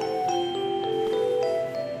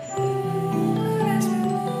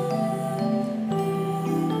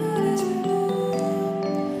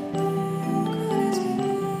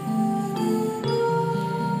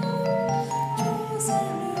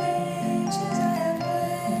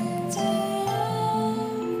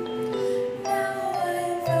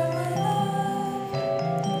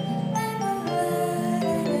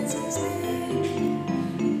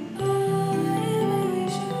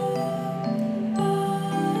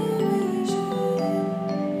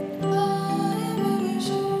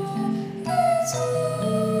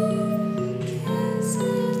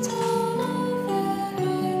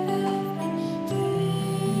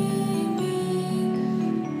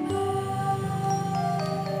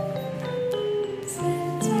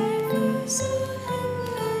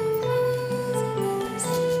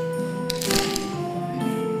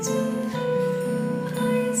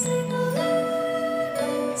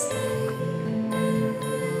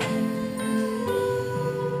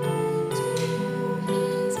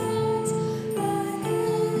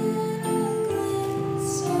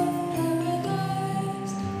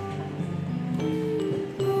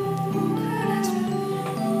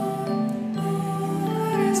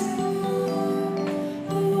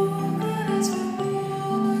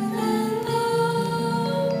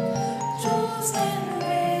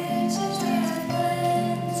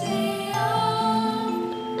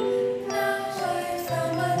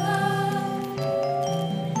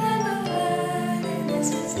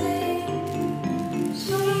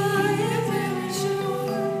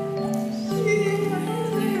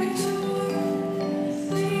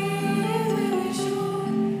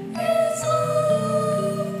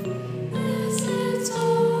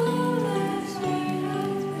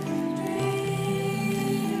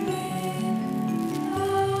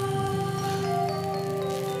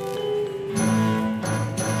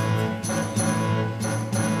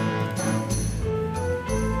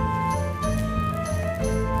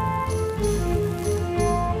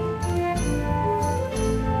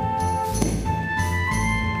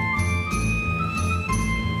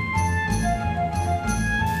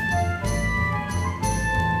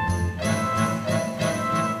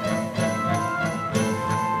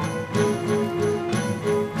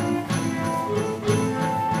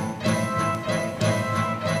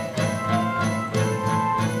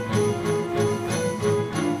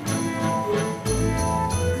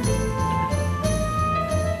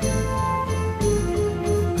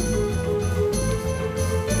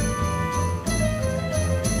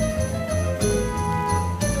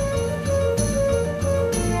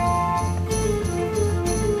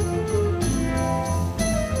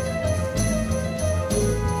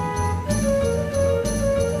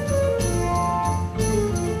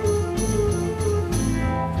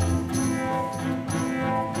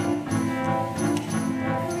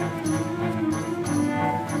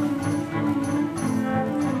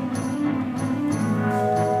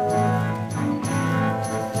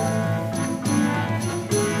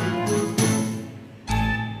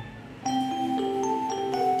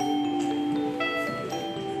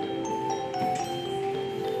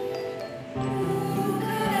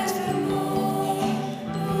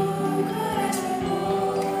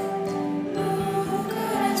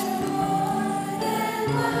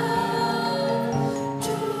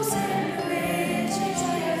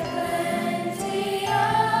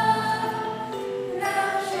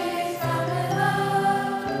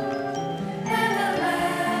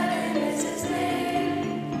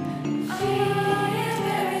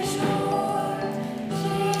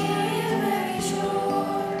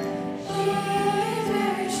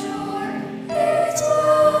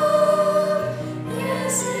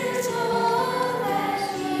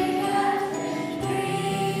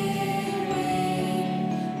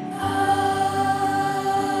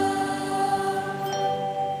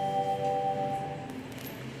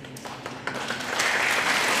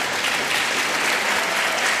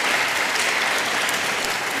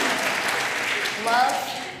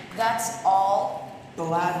 Love? That's all? The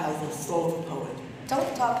lad has the soul of a poet.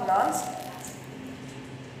 Don't talk nonsense.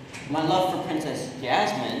 My love for Princess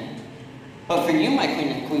Jasmine. But for you, my queen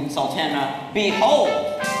and Queen Sultana,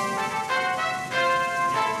 behold!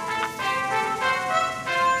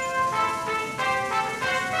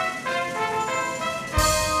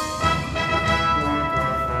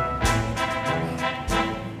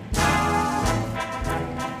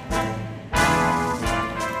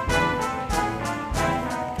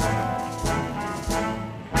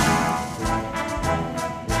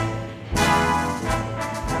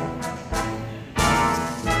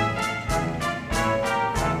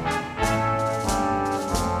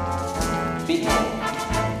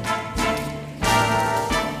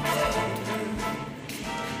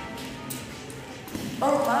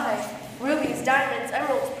 Oh my, rubies, diamonds,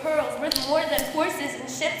 emeralds, pearls, worth more than horses and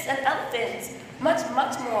ships and elephants. Much,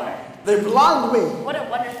 much more. They belong to me. What a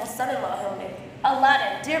wonderful son-in-law he'll make.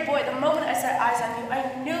 Aladdin, dear boy, the moment I set eyes on you,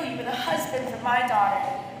 I knew you were the husband for my daughter.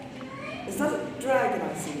 Is that a dragon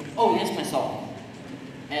I see? Oh, yes, my soul.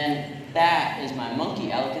 And that is my monkey,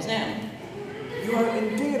 Alakazam. You are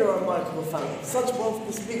indeed a remarkable fellow. Such wealth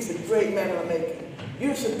bespeaks a great man of making.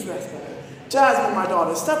 You should dress better. Jasmine, my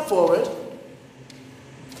daughter, step forward.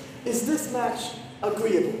 Is this match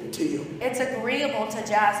agreeable to you? It's agreeable to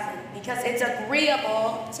Jasmine because it's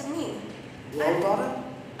agreeable to me. Well, daughter?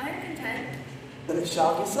 I'm content. Then it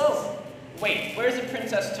shall be so. Wait, where's the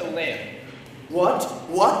princess to live? What?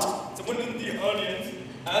 What? Someone in the audience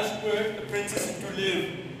asked where the princess is to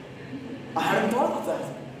live. I hadn't thought of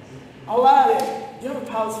that. Aladdin, you have a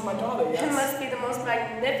palace for my daughter, yes? It must be the most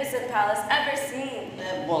magnificent palace ever seen.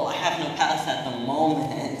 Well, I have no palace at the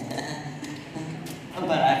moment. But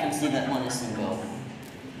I can see that one is single.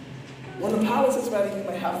 When the palace is ready, you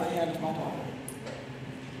may have the hand of my daughter.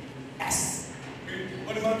 Yes.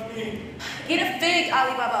 What about me? Eat a fig,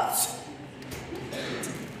 Alibaba.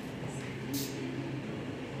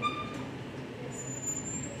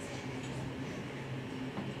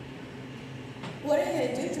 What are you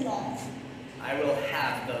going to do tomorrow? I will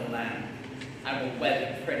have the lamp. I will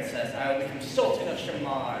wed the princess. I will become Sultan of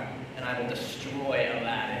Shamar, and I will destroy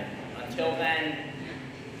Aladdin. Until then,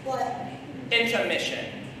 What? intermission.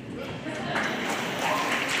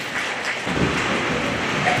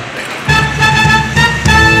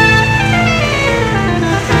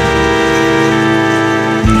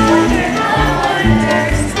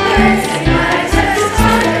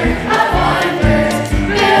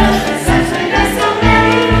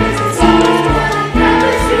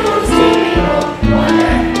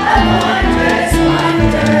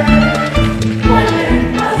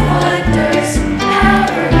 Wonders, how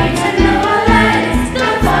are we to know Aladdin's the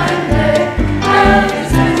wonder?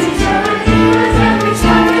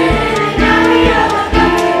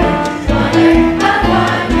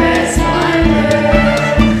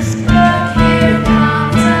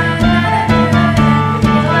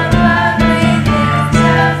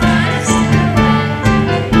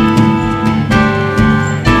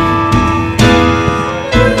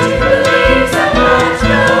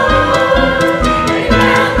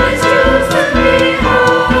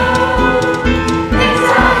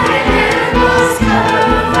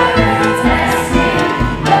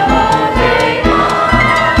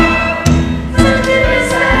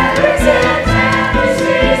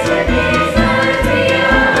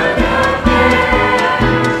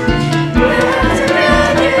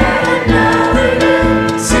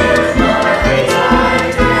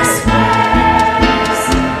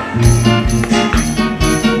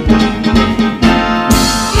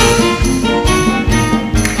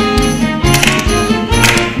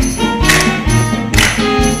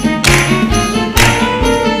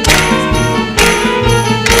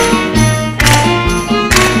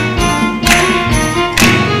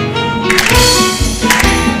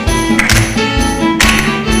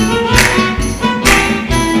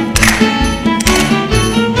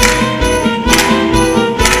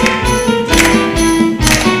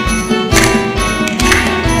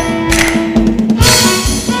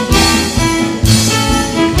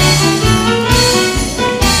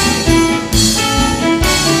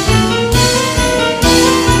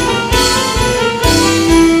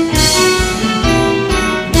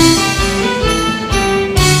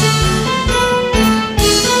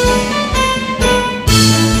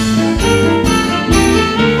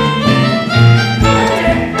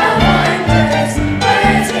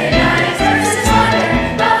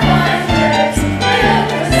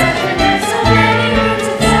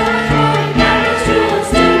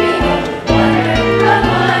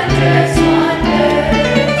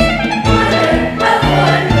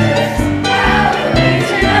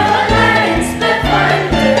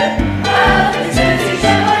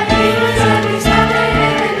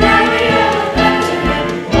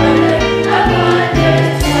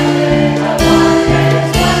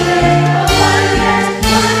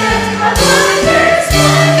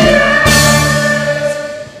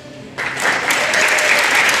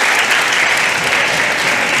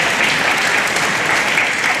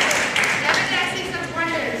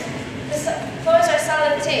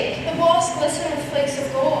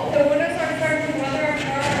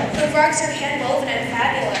 rugs are hand-woven and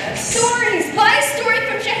fabulous. Stories! Buy a story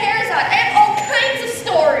from Scheherazade. I have all kinds of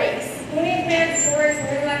stories. Who needs man's stories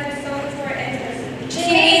when your life is so much more interesting? She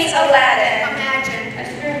needs Aladdin. Imagine, a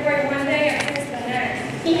spring boy one day and Prince the next.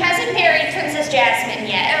 He hasn't married Princess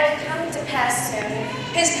Jasmine yet. It will come to pass soon.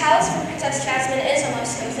 His palace for Princess Jasmine is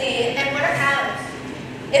almost complete. And what a palace.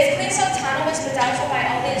 If Queen Sultana was bedazzled by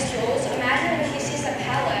all these jewels, imagine when he sees the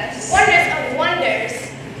palace. Wonders of wonders.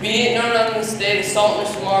 Be it known on this day, the Sultan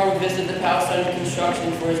of Shamar will visit the palace under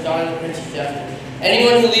construction for his daughter, the Princess Jasmine.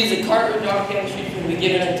 Anyone who leaves a cart or donkey on the street will be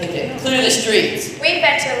given a ticket. Clear the streets. We'd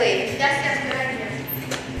better leave. Yes, good idea.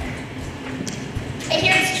 I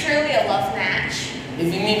hear it's truly a love match. If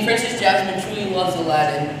you mean Princess Jasmine truly loves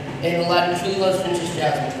Aladdin, and Aladdin truly loves Princess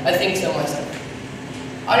Jasmine, I think so myself.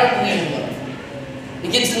 I don't believe in love.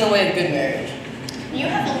 It gets in the way of good marriage. You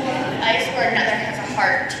have a look of ice where another has a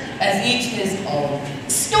heart. As each his own.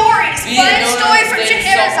 Stories! Be Buy it a known story on from this day, the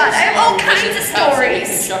Scheherazade. Sultan I have all will kinds visit of the palace under stories.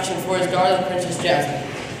 construction for his daughter, Princess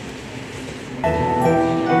Jasmine.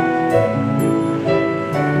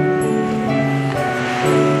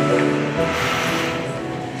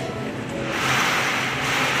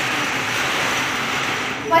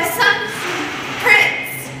 My son,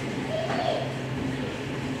 Prince.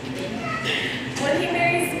 When he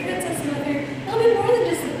marries the princess mother, he'll be more than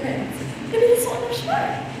just the prince. He'll be the Sultan of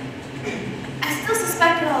Shamar. I still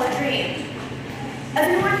suspect it all a dream.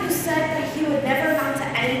 Everyone who said that he would never amount to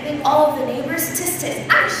anything, all of the neighbors, tis.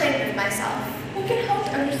 I'm ashamed of myself. Who can help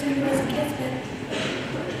to understand you as a kinsman?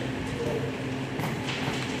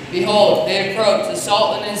 Behold, they approach, the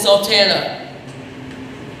Sultan and Sultana.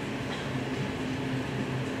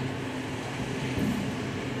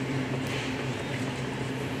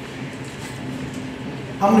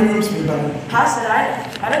 How many rooms have you been in? How should I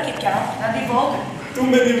know? I don't keep count. That'd be vulgar. Too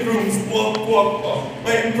many rooms. Walk, walk, walk.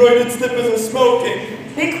 My embroidered slippers are smoking.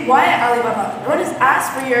 Be quiet, Alibaba. No one has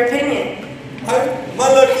asked for your opinion. My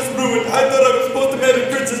life is ruined. I thought I was supposed to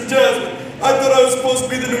marry Princess Jasmine. I thought I was supposed to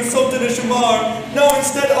be the new Sultan of Shamar. Now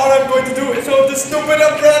instead, all I'm going to do is hold this stupid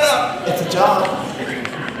umbrella. It's a job.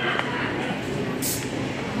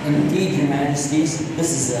 Indeed, Your Majesties,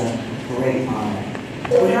 this is a great honor.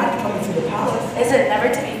 We had to come into the palace. Is it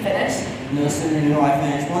never to be finished? No sooner do I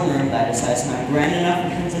finish one room that I decide it's not grand enough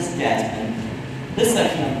for Princess Jasmine. This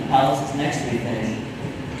section of the palace is next to be finished.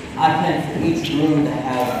 I plan for each room to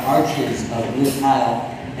have arches of blue tile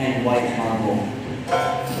and white marble.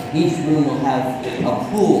 Each room will have a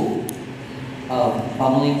pool of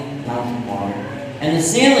bubbling mountain water. And the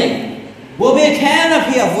ceiling will be a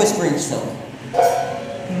canopy of whispering silk.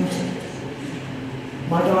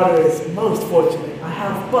 My daughter is most fortunate. I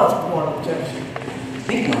have but one objection.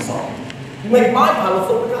 Speak, my soul. You make my palace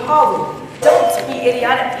look like a hovel. Don't be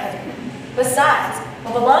idiotic, Heather. Besides,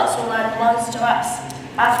 what belongs to Aladdin belongs to us.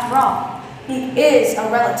 After all, he is a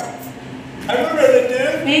relative. I'm a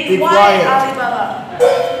relative. Be quiet, Alibaba.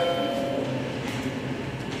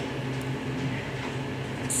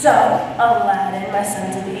 So, Aladdin, my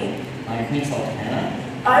son-to-be, My Queen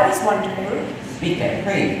Sultana, I was wondering, speak, I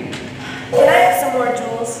pray. can I have some more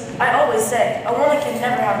jewels? I always say, a woman can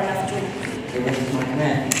never have enough jewels. Your wish is my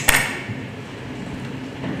command.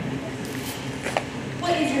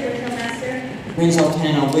 What is your wish, O master? Queen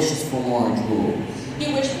Sultana wishes for more jewels.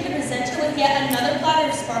 You wish me to present her with yet another platter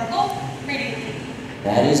of sparkle? Greedily.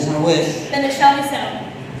 That is my wish. Then it shall be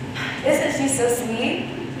so. Isn't she so sweet?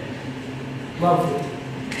 Lovely.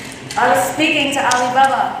 I was speaking to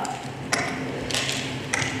Alibaba.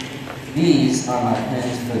 These are my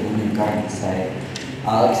plans for the new garden site.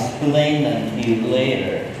 I'll explain them to you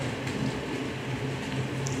later.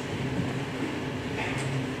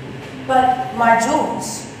 But my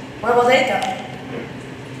jewels, where will they go?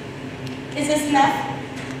 Is this enough?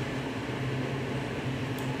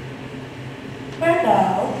 For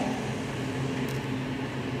now.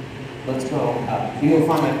 Let's go. You will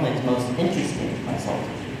find my plans most interesting, my sultan.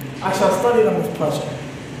 I shall study them with pleasure.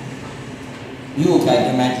 You will guide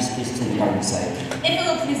your majesties to the garden site. If it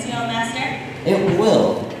will please you, O master. It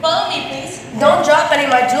will. Follow me, please. Don't drop any of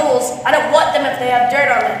my jewels. I don't want them if they have dirt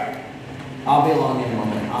on them. I'll be along in a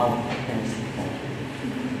moment. I'll finish the point.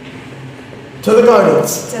 To the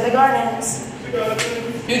gardens. To the gardens.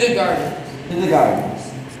 To the garden. To the gardens.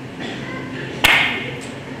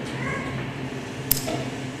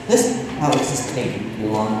 This palace is taking too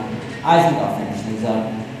long. I think I'll finish things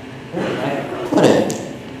up. Where did I put it?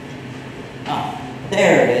 Ah,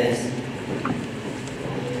 there it is.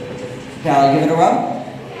 Shall I give it a rub?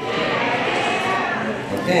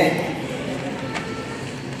 Okay.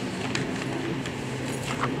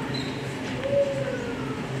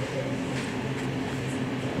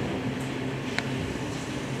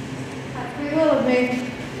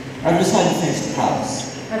 me. I've decided to finish the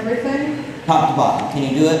palace. Everything? Top to bottom. Can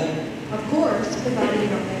you do it? Of course, provided you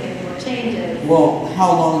don't make any more changes. Well,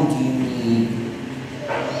 how long do you need?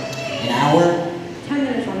 An hour? 10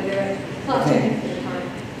 minutes want to do it. Plus, Okay. 2 minutes at a time.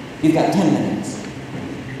 You've got 10 minutes.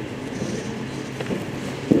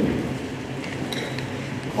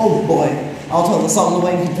 Oh boy, I'll tell the Sultan the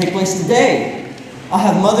wedding can take place today. I'll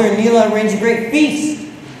have Mother and Mila arrange a great feast.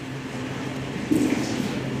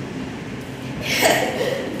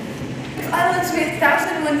 If I live to be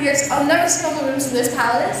 1,001 years, I'll never see all the rooms in this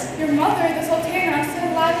palace. Your mother, the Sultana, still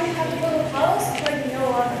alive and have to go to the palace like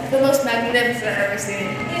no other. The most magnificent I've ever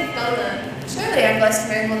seen. Surely I'm blessed to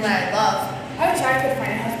marry one that I love. I wish I could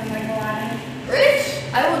find a husband like Aladdin. Rich?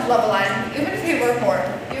 I would love Aladdin, even if he were poor.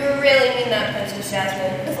 You really mean that, Princess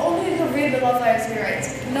Jasmine. If only you could read the love letters he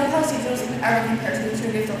writes. No house he builds can ever compare to the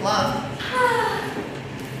true gift of love.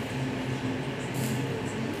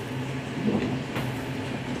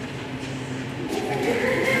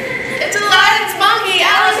 It's Aladdin's monkey,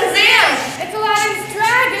 Alakazam! It's Aladdin's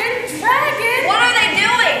dragon! Dragon! What are they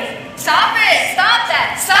doing? Stop it! Stop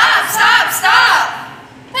that! Stop! Stop! Stop!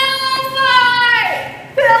 Pillow fight!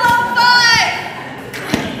 Pillow fight!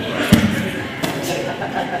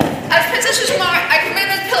 As Princess Shamar, I command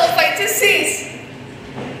this pillow fight to cease!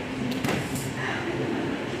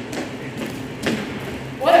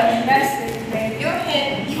 What a mess this is made. You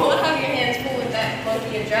won't have your hands full with that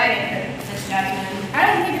monkey and dragon, Princess Jasmine. I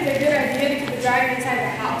don't think it's a good idea to keep the dragon inside the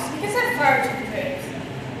house. We can set fire to the pigs.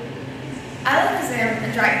 Alakazam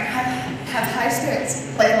and Dragon have high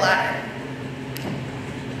spirits, like Aladdin.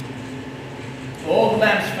 Old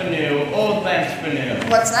lamps for new, old lamps for new.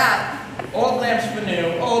 What's that? Old lamps for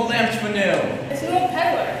new, old lamps for new. It's an old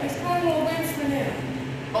peddler. He's calling old lamps for new.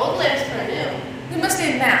 Old lamps for new. He must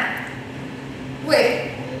be mad.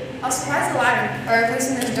 Wait, I'll surprise Aladdin by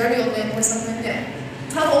replacing this dirty old lamp with something new.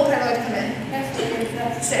 Tell the old peddler to come in. That's the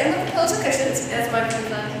princess. Stay in with the pillows and cushions. That's my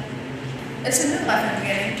princess. It's a new life in the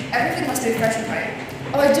beginning. Everything must be fresh and right.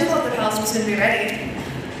 Oh, I do hope the palace will soon be ready.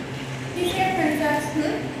 He's here, princess.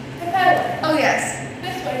 Hmm? The peddler. Oh, yes.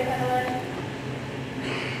 This way, peddler.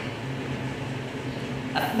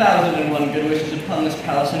 1,001 good wishes upon this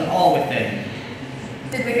palace and all within.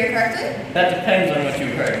 Did we hear correctly? That depends on what you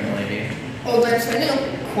heard, milady. Old lamps for new.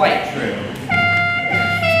 Quite true.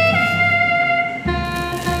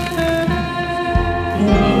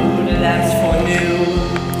 Ooh, the lamps for new.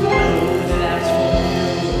 Ooh, the lamps for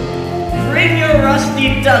new. Bring your rusty,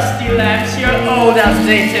 dusty lamps, your old,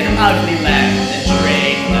 outdated, ugly lamps, and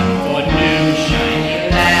trade them for new, shiny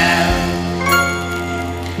lamps.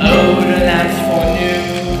 Oh, the lamps for new.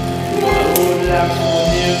 Oh, the lamps for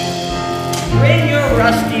new. Bring your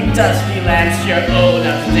rusty, dusty lamps, your old,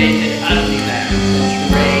 outdated, ugly lamps, and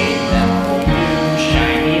trade them for new,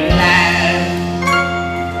 shiny lamps.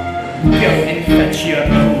 Go and fetch your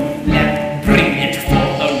old lamp, bring it for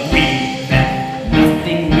a revamp.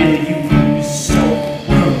 Nothing will you lose, so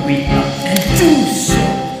hurry up and do so.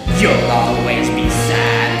 You'll always be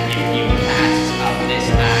sad if you pass up this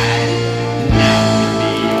night. Now would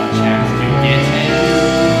be your chance to get a new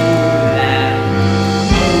lamp.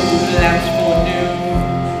 Old lamps for new,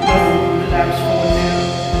 old lamps for new.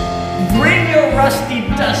 Bring your rusty,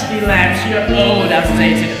 dusty lamps, your old,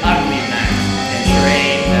 outdated, ugly lamps, and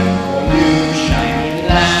trade them for new, shiny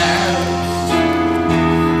lamps.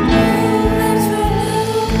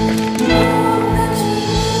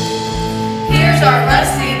 Here's our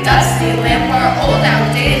rusty, dusty lamp, our old,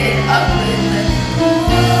 outdated, ugly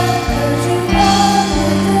lamp.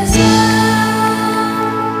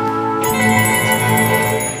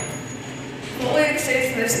 What will you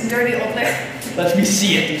exchange for this dirty old lamp? Let me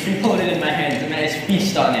see it. If you hold it in my hands, a nice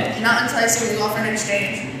feast on it. Not until I see what you offer in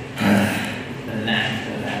exchange. The lamp,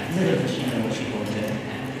 the lamp. Little does she know what she holds in her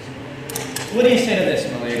hands. What do you say to this,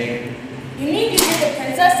 milady? You mean you give the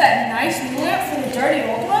princess that nice new lamp for the dirty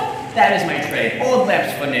old one? That is my trade. Old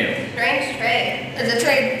lamps for new. Strange trade. There's a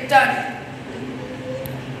trade done.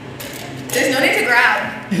 There's no need to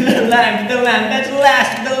grab. The lamp, at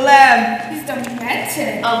last, the lamp. He's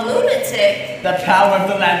demented. A lunatic. The power of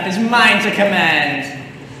the lamp is mine to command.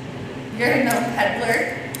 You're no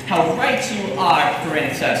peddler. How right you are,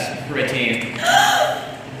 Princess Pretty.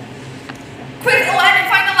 Quick, Aladdin,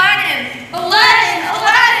 find Aladdin! Aladdin!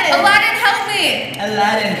 Aladdin! Aladdin, help me!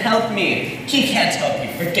 Aladdin, help me. He can't help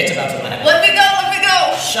you. Forget about Aladdin. Let me go, let me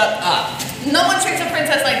go! Shut up. No one treats a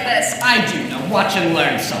princess like this. I do. Now watch and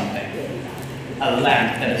learn something. A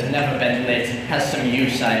lamp that has never been lit has some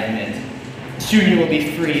use, I admit. Soon you will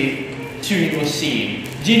be free. Soon you will see.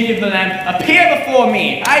 Genie of the lamp, appear before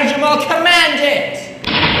me. I, Jamal, command it!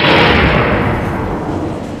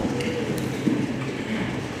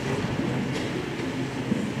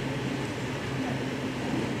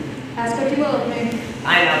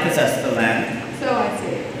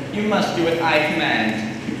 must do what I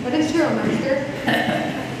command. That is true, Master.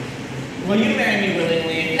 Will you marry me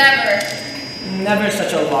willingly? Never. Never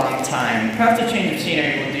such a long time. Perhaps a change of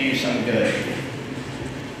scenery will do you some good.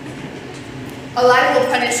 Aladdin will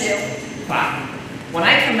punish you. Bah. When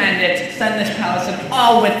I command it, send this palace and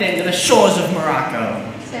all within to the shores of Morocco.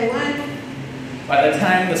 Say when? By the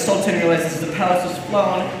time the Sultan realizes the palace is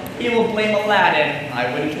flown, he will blame Aladdin.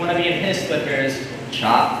 I wouldn't want to be in his slippers.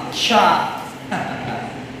 Chop, chop.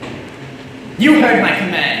 You heard my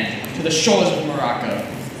command. To the shores of Morocco.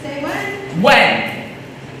 Say when? When?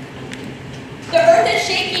 The earth is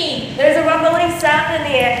shaking. There's a rumbling sound in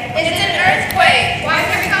the air. It's an earthquake. Why is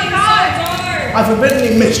everything so dark? I forbid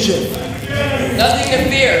any mischief. Nothing to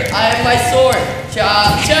fear. I have my sword.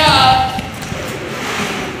 Chop, chop.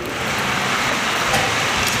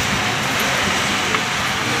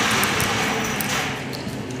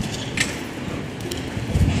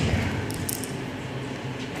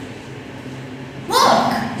 Look!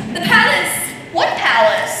 The palace! What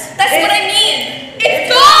palace? That's what I mean! It's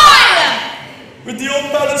gone! With the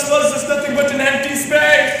old palace was, there's nothing but an empty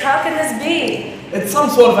space. How can this be? It's some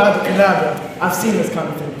sort of abracadabra. I've seen this kind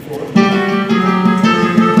of thing before.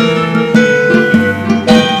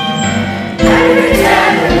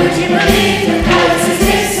 Abracadabra, would you believe the palace has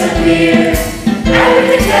disappeared?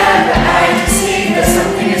 Abracadabra, I perceive that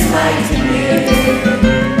something is mighty near.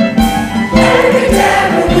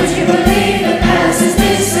 Abracadabra, would you believe the palace has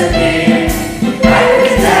disappeared?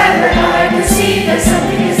 Abracadabra, I perceive that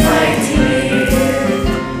something is mighty near.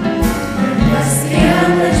 Must be a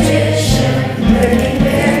magician lurking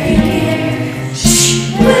very near.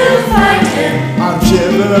 Shh, we'll find him. I'm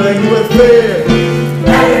shivering with fear.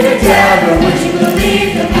 Abracadabra, would you believe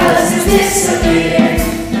the palace has disappeared?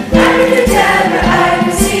 Abracadabra, I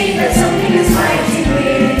perceive that something is mighty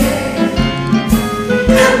weird.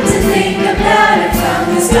 Come to think about it,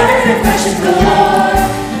 from the start of precious galore.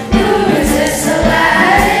 Who is this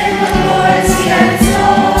Aladdin? What more does he have in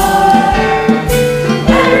store?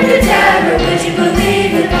 Abracadabra, would you believe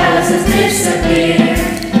the palace has disappeared?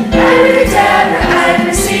 Abracadabra, I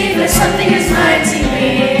perceive that something is mighty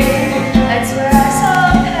weird. That's where I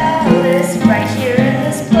saw a palace, right here in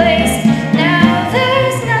this place. Now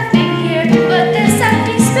there's nothing here but this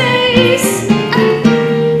empty space.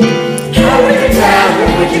 Abracadabra,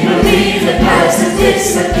 would you believe the palace has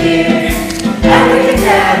disappeared?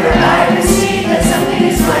 Abracadabra, I perceive that something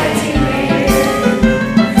is mighty weird.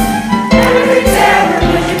 Abracadabra,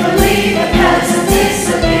 would you believe the palace has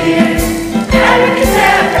disappeared?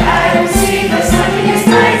 Abracadabra, I perceive that something is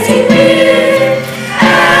mighty weird.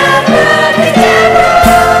 Abracadabra.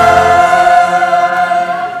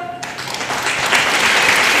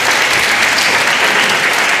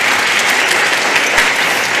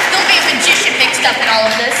 There'll be a magician mixed up in all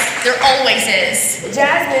of this. There always is.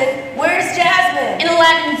 Jasmine, where's Jasmine? In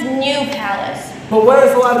Aladdin's new palace. But where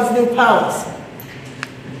is Aladdin's new palace?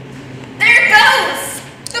 There it goes!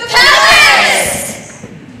 The palace!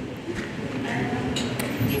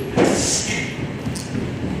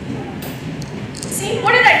 See,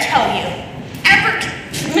 what did I tell you?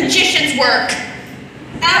 Magician's work.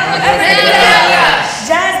 Abracadabra!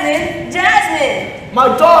 Jasmine, Jasmine! My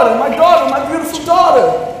daughter, my beautiful daughter.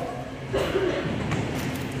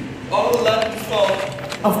 All Aladdin's fault.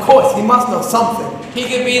 Of course, he must know something. He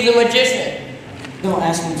could be the magician. Don't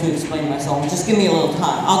ask me to explain myself. Just give me a little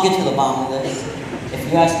time. I'll get to the bottom of this. If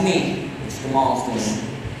you ask me, it's Jamal's doing.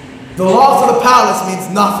 The loss of the palace means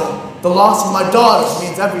nothing. The loss of my daughters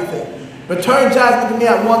means everything. Return Jasmine to me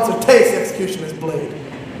at once or taste the executioner's blade.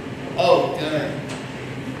 Oh, good.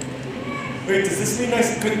 Wait, does this mean I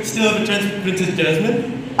still have a chance with Princess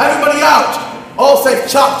Jasmine? Everybody out! All save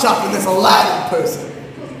Chop Chop and this Aladdin person.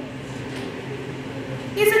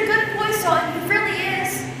 He's a good boy, son. He really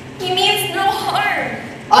is. He means no harm.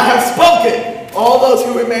 I have spoken! All those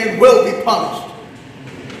who remain will be punished.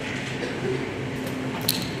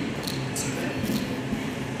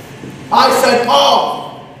 I said all!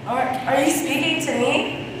 Are you speaking to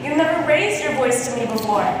me? You've never raised your voice to me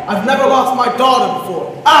before. I've never lost my daughter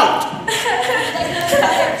before. Out!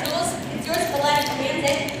 Jules, it's yours if Aladdin commands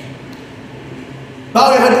it.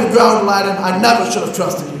 Bow your head to the ground, Aladdin. I never should have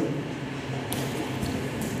trusted you.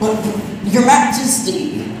 But, Your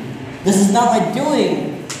Majesty, this is not my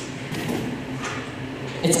doing.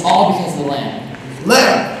 It's all because of the lamb.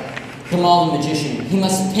 Lamb? Jamal the magician. He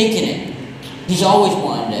must have taken it. He's always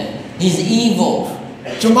wanted it. He's evil.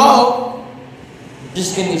 Jamal?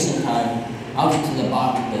 Just give me some time. I'll get to the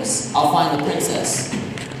bottom of this. I'll find the princess.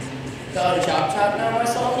 Got a chop chop now, my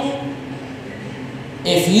Sultan?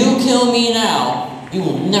 If you kill me now, you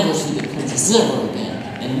will never see the princess ever again,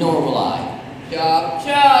 and nor will I. Chop,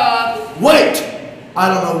 chop. Wait! I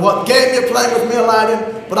don't know what game you're playing with me,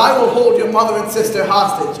 Aladdin, but I will hold your mother and sister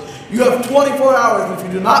hostage. You have 24 hours. If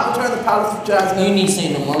you do not return the Palace of Jasmine... You need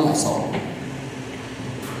say no more, my soul.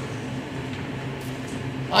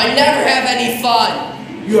 I never have any fun.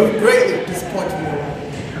 You have greatly disappointed me, Aladdin.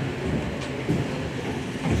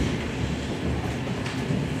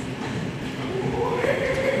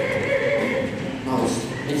 Oh,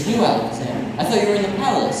 it's you, Alexander. I thought you were in the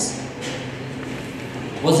palace.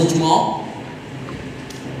 Was it Jamal?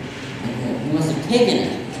 Okay, he must have taken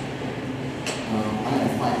it. I'm gonna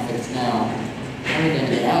find a fix now. How are we gonna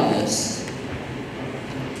get out of this?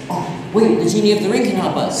 Oh, wait, the genie of the ring can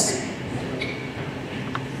help us.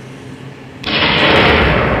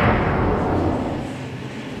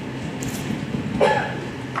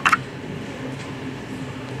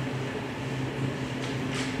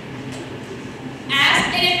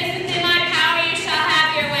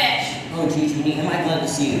 Am I glad to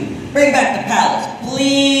see you? Bring back the palace,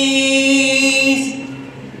 please!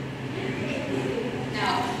 No,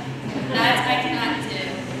 that I cannot do.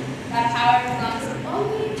 That power belongs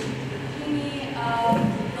only to me of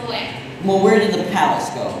the land. Well, where did the palace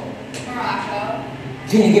go? Morocco.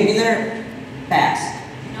 Can you get me there? Fast.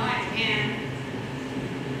 No, I can't.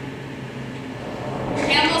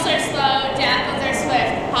 Camels are slow, jackals are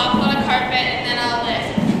swift. Hop on a carpet and then I'll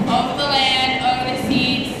lift. Over the land, over the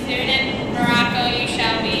sea, soon in Morocco you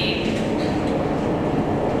shall be.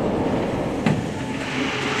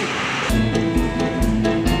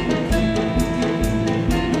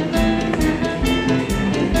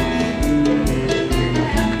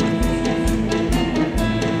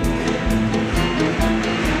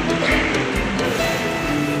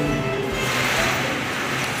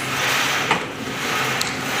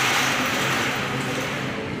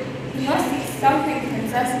 You must be something,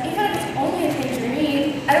 princess, even if it's only a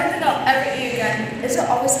tangerine. I don't think I'll ever eat again. Is it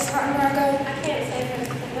always this hot in Morocco? I can't say for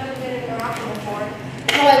I've never been in Morocco before.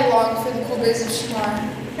 How I long for the cool breeze of Shamar.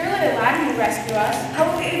 Surely Aladdin will rescue us. How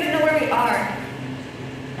will we even know where we are?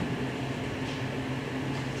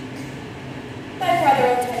 My brother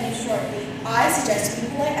will tell you shortly. I suggest you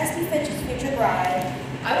be polite as befits his future bride.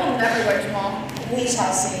 I will never go, Jamal. We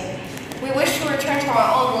shall see. We wish to return to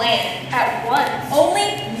our own land at once.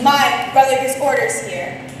 Only my brother gives orders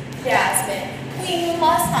here. Jasmine, we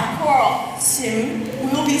must not quarrel. Soon we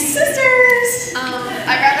will be sisters.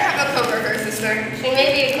 I'd rather have a cobra for a sister. She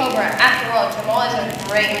may be a cobra. After all, Jamal is a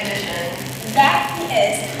great magician. That he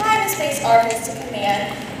is. Time and space are his to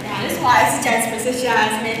command. That is why I suggest Princess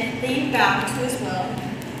Jasmine that you bow to his will.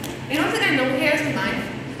 You don't think I know what he has in mind?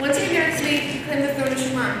 Once he marries me, to claim the throne of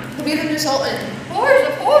Shamar. He'll be the new sultan.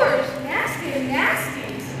 Of course. Nasty, nasty.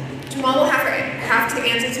 Jamal will have to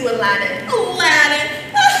answer to Aladdin. Aladdin!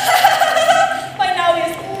 By now he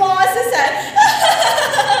has lost his head.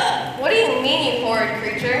 What do you mean, you horrid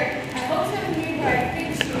creature? I hope to meet her. I think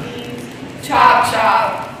she means Chop,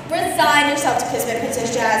 chop. resign yourself to kismet,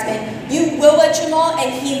 Princess Jasmine. You will wed Jamal,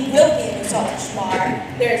 and he will be the Sultan Shamar.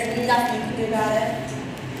 There's nothing you can do about it.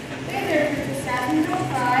 Hey there, Princess Jasmine, don't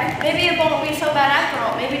cry. Maybe it won't be so bad after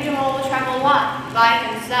all. Maybe Jamal will travel a lot by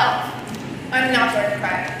himself. I'm not going to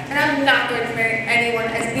cry, and I'm not going to marry anyone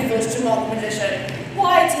as evil as Jamal the magician.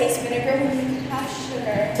 Why taste vinegar when you can have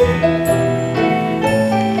sugar?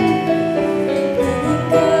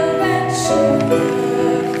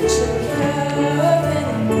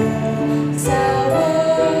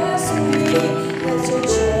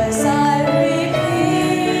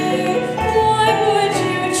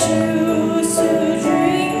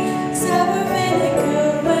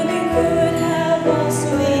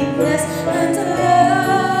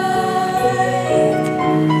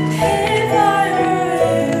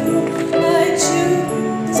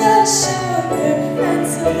 Show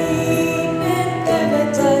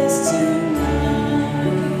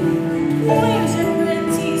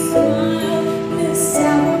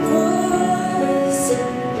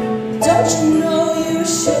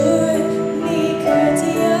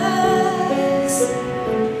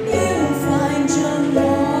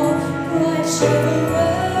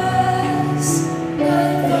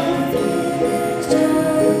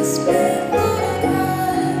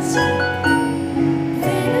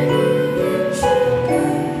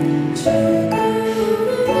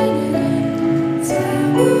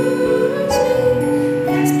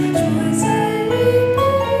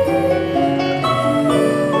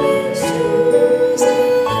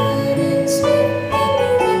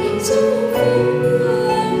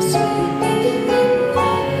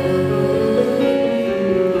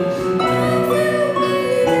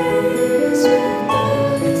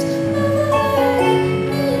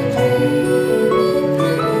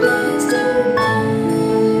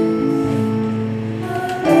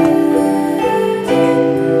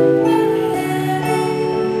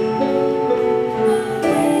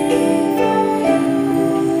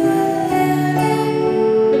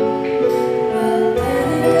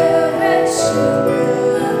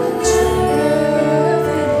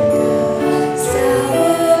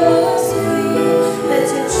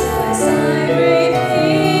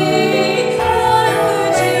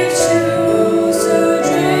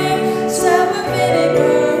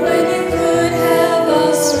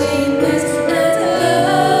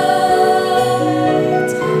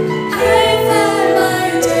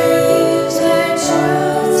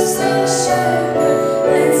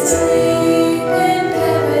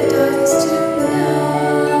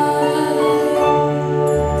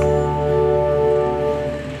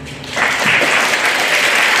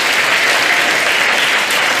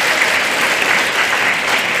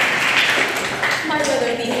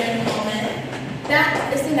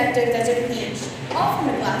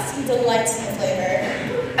delights in the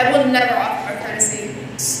flavor. I will never offer a courtesy.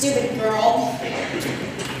 Stupid girl.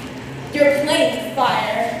 You're playing with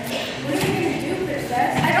fire. What are you going to do,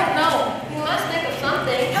 Princess? I don't know. You must think of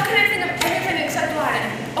something. How can I think of anything except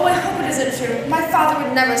Aladdin? Oh, I hope it isn't true. My father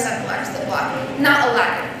would never send Aladdin to the block. Not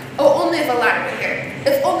Aladdin. Oh, only if Aladdin were here.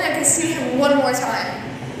 If only I could see him one more time.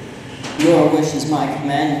 Your wish is my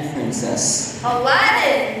command, Princess.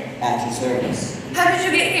 Aladdin! At your service. How did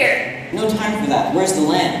you get here? No time for that. Where's the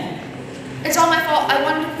lamp? It's all my fault. I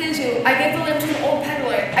wanted to please you. I gave the lamp to an old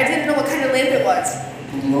peddler. I didn't know what kind of lamp it was.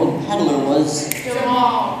 And the old peddler was...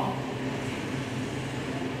 Jamal.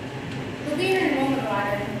 We'll be here in a moment,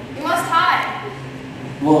 Aladdin. You must hide.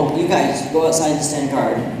 Well, you guys go outside to stand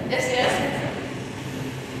guard. Yes, yes.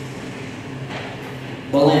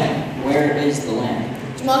 The lamp. Where is the lamp?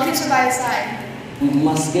 Jamal keeps it by his side. We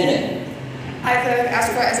must get it. I could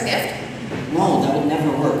ask for it as a gift. No, that would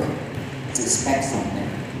never work. To expect something.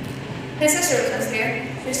 His sister lives here.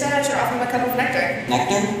 She said I should offer him a cup of nectar.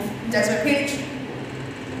 Nectar? Desert peach.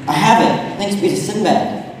 I have it. Thanks be to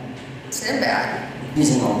Sinbad. Sinbad?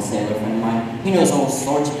 He's an old sailor friend of mine. He knows all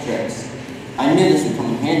sorts of tricks. I knew this would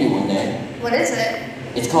come in handy one day. What is it?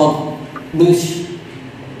 It's called Boosh.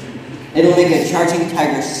 It'll make a charging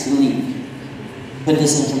tiger sleep. Put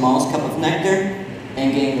this in Jamal's cup of nectar,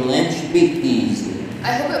 and getting the lamp should be easy.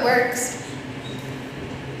 I hope it works.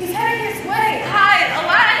 He's heading his way. Hide,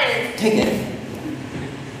 Aladdin! Take it.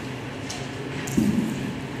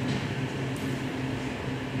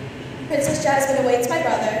 Princess Jasmine awaits my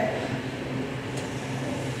brother.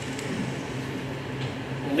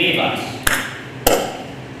 Leave us.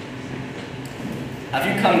 Have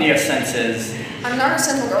you come to your senses? I'm not a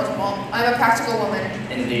simple girl, Jamal. I'm a practical woman.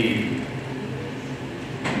 Indeed.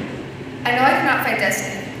 I know I cannot fight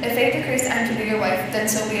destiny. If fate decrees I am to be your wife, then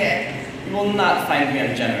so be it. You will not find me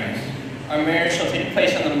ungenerous. Our marriage shall take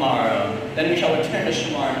place on the morrow. Then we shall return to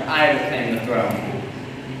Shamar, and I will claim the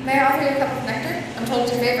throne. May I offer you a cup of nectar? I'm told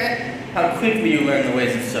it's your favorite. How quickly you learn the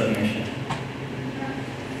ways of submission.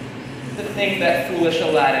 To think that foolish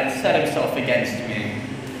Aladdin set himself against me.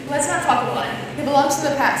 Let's not talk of Aladdin. He belongs to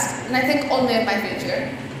the past, and I think only of my future.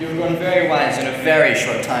 You have grown very wise in a very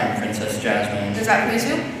short time, Princess Jasmine. Does that please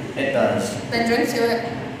you? It does. Then drink to it.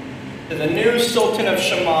 To the new Sultan of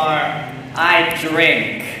Shamar, I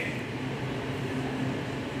drink.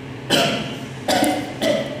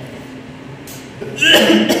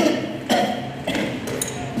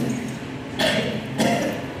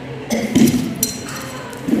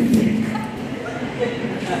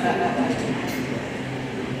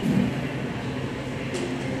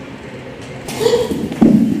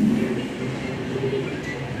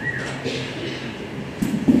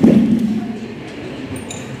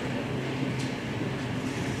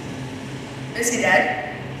 Is he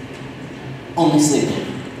dead? Only sleeping.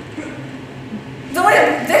 The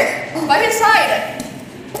lamp! There! By his side!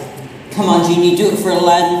 Come on, Genie, do it for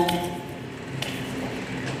Aladdin.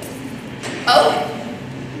 Oh?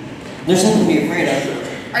 There's nothing to be afraid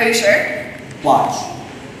of. Are you sure? Watch.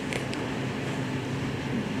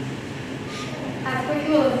 Ask what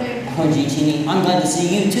you will of me. Oh, Genie, I'm glad to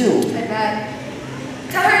see you too. I bet.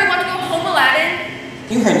 Tell her you want to go home, Aladdin.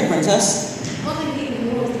 You heard the princess. Only he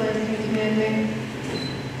can rule as you command me.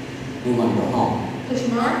 We want to go home. To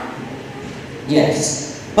Shamar?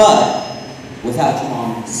 Yes, but without your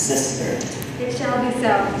mom's sister. It shall be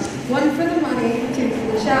so. 1 for the money, 2 for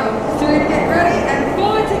the show, 3 to get ready, and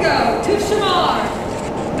 4 to go to Shamar.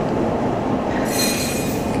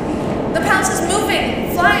 The palace is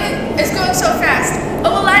moving, flying. It's going so fast.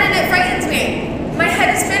 Oh, Aladdin, it frightens me. My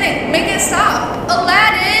head is spinning. Make it stop.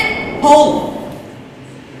 Aladdin! Home!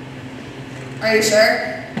 Are you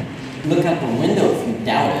sure? Look out the window if you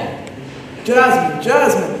doubt it. Jasmine,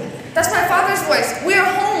 Jasmine. That's my father's voice. We are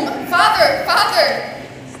home. Father, father.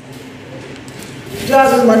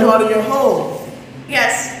 Jasmine, my daughter, you're home.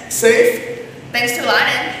 Yes. Safe? Thanks to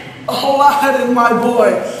Aladdin. Oh, Aladdin, my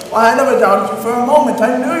boy. Why, I never doubted you for a moment.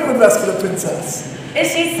 I knew you would rescue the princess.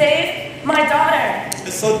 Is she safe? My daughter.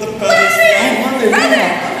 It's on the palace.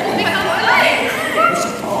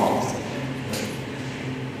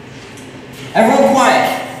 Everyone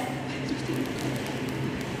quiet.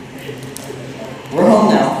 We're home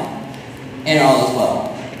now, and all is well.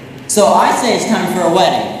 So I say it's time for a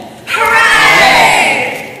wedding.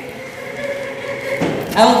 Hooray!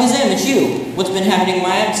 Alakazam, it's you. What's been happening in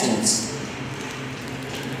my absence?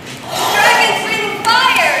 Dragons breathing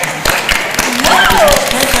fire!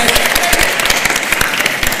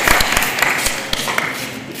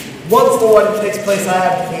 Once the wedding takes place, I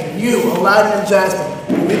have between you, Aladdin, and Jasmine.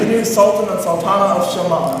 You'll be the new Sultan and Sultana of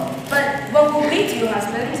Shamar. But what will we do,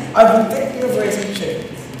 husband? I've been thinking of raising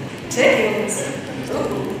chickens. toys.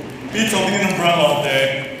 Ooh. Beats holding an umbrella all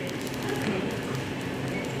day.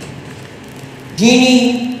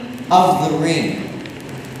 Genie of the Ring.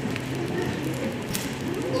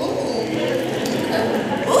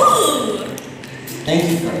 Ooh. Thank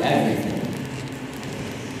you for everything.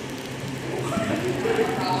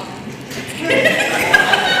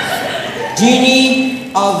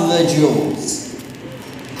 Genie of the Jewels.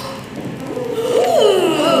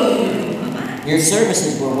 Ooh. Your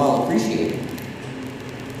services were well appreciated.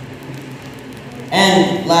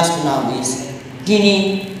 And last but not least,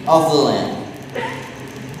 Genie of the Land.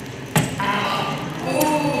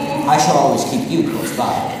 I shall always keep you close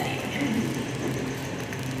by.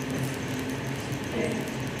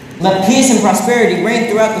 Let peace and prosperity reign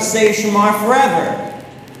throughout the state of Shamar forever.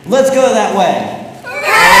 Let's go that way.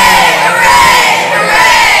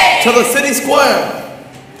 To the city square.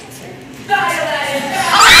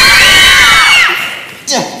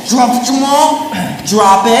 Drop it, Jamal.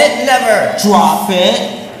 Drop it. Never. Drop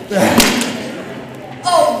it.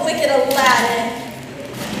 Oh, wicked Aladdin.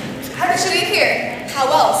 How did you get here? How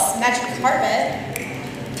else? Magic carpet.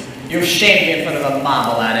 You shamed me in front of a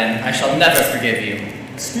mob, Aladdin. I shall never forgive you.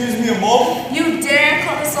 Excuse me, a mob? You dare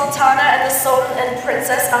call the Sultana and the Sultan and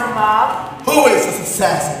Princess a mob? Who is this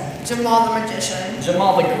assassin? Jamal the magician.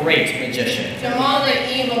 Jamal the great magician. Jamal the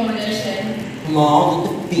evil magician. Jamal the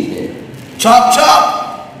defeated. Chop, chop!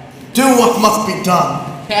 Do what must be done.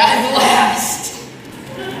 At last,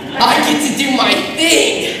 I get to do my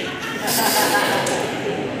thing.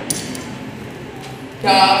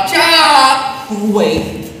 Chop, chop.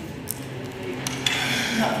 Wait.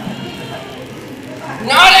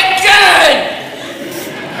 Not again.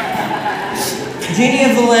 Genie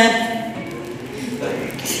of the Lamp.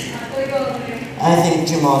 I think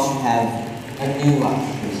Jamal should have a new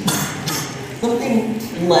occupation. Something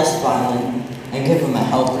less violent, and give him a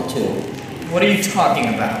helper too. What are you talking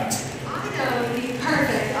about? I know the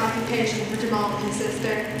perfect occupation for Jamal and his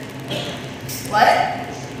sister. What?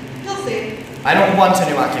 You'll see. I don't want a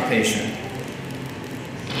new occupation.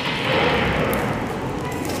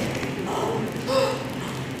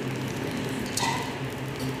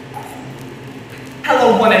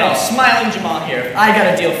 Hello, one and all. Smiling Jamal here. I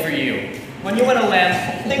got a deal for you. When you want a lamb,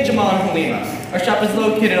 think Jamal and Halima. Our shop is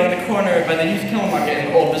located on the corner by the used kill market in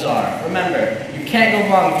the Old Bazaar. Remember, you can't go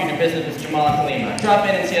wrong if you do business with Jamal and Halima. Drop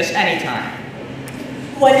in and see us anytime.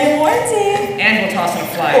 One year warranty. And we'll toss in a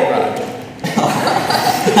flying rod.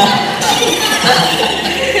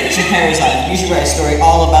 Scheherazade, you should write a story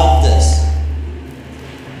all about this.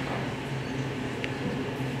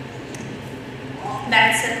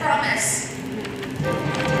 That's a promise.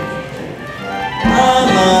 I'm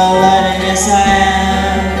Aladdin, yes I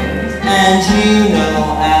am, and you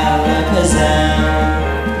know Alakazam.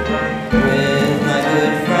 With my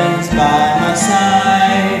good friends by my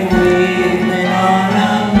side, we've been on a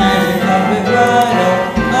magic carpet ride.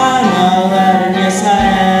 Oh, I'm Aladdin, yes I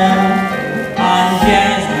am. I'm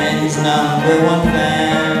Jasmine's #1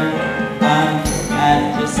 fan. I'm at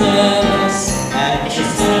your service, at your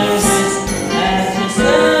service, at your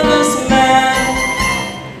service, man.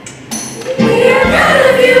 We are proud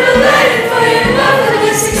of you, Aladdin, for your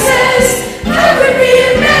marvelous success. How could we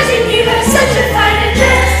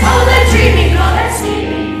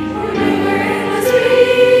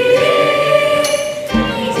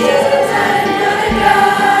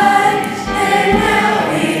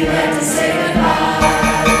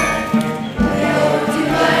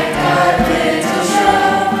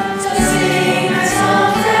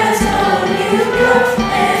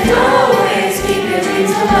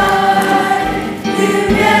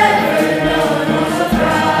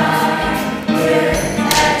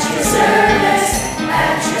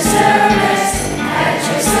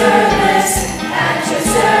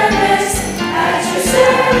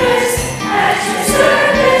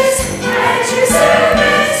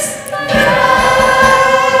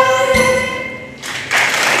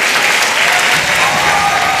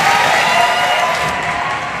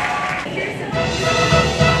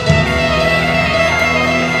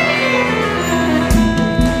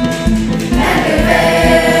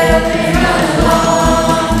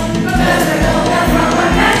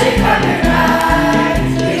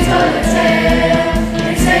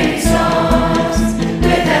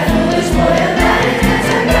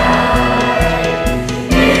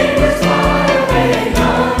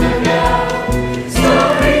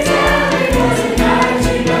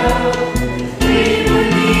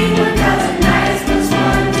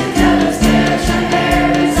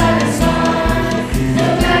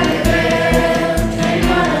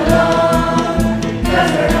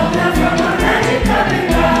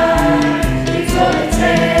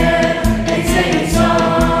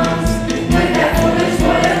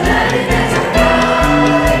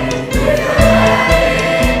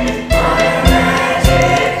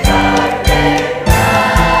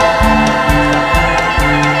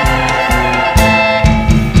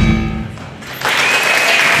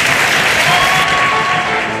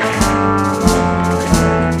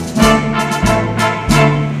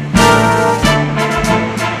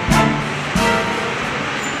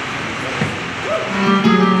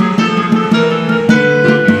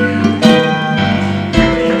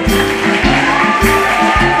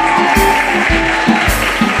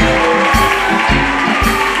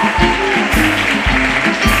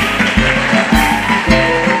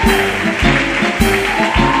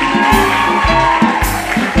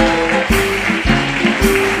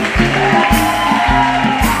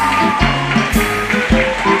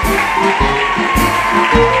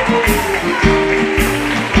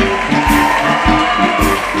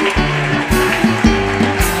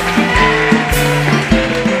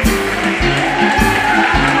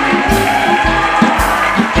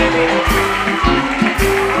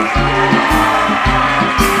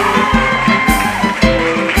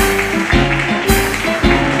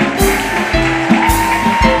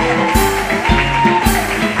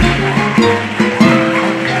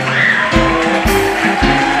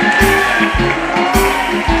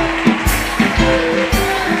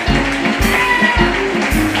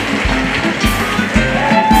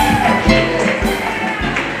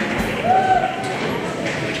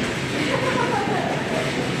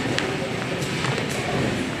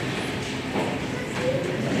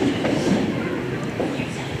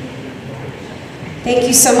Thank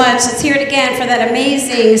you so much. Let's hear it again for that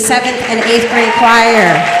amazing 7th and 8th grade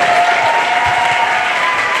choir.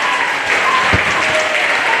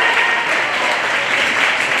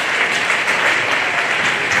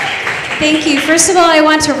 Thank you. First of all, I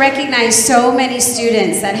want to recognize so many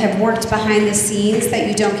students that have worked behind the scenes that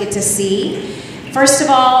you don't get to see. First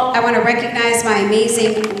of all, I want to recognize my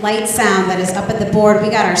amazing light sound that is up at the board.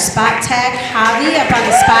 We got our spot tech, Javi, up on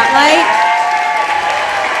the spotlight.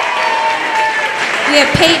 We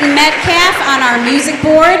have Peyton Metcalf on our music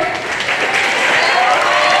board.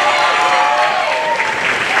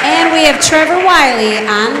 And we have Trevor Wiley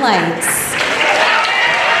on lights.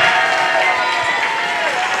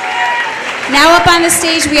 Now up on the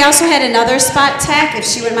stage, we also had another spot tech. If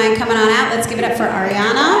she wouldn't mind coming on out, let's give it up for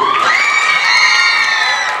Ariana.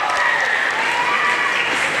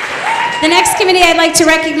 The next committee I'd like to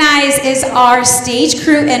recognize is our stage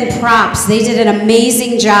crew and props. They did an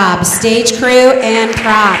amazing job, stage crew and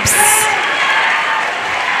props.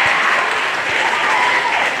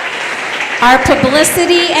 Our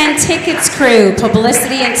publicity and tickets crew.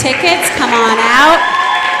 Publicity and tickets, come on out.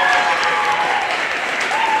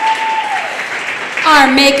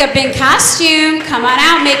 Our makeup and costume, come on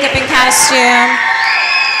out, makeup and costume.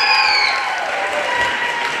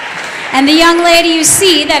 And the young lady you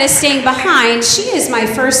see that is staying behind, she is my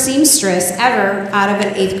first seamstress ever out of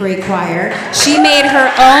an 8th grade choir. She made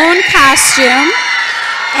her own costume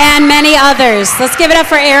and many others. Let's give it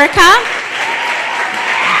up for Erica.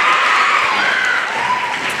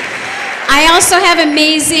 I also have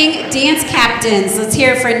amazing dance captains. Let's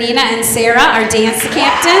hear it for Nina and Sarah, our dance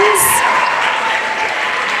captains.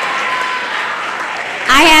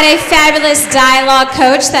 I had a fabulous dialogue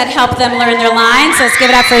coach that helped them learn their lines. Let's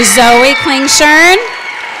give it up for Zoe Klingshern.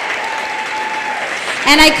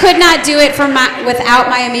 And I could not do it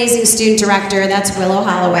without my amazing student director. That's Willow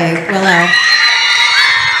Holloway. Willow.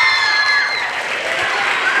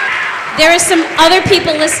 There are some other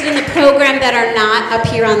people listed in the program that are not up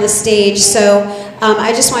here on the stage, so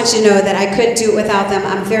I just want you to know that I couldn't do it without them.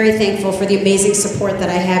 I'm very thankful for the amazing support that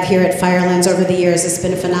I have here at Firelands over the years. It's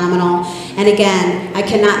been phenomenal. And again, I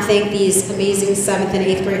cannot thank these amazing 7th and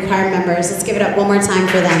 8th grade choir members. Let's give it up one more time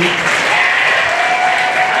for them.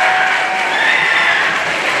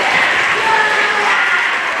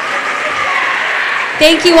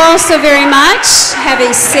 Thank you all so very much. Have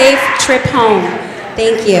a safe trip home.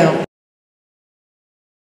 Thank you.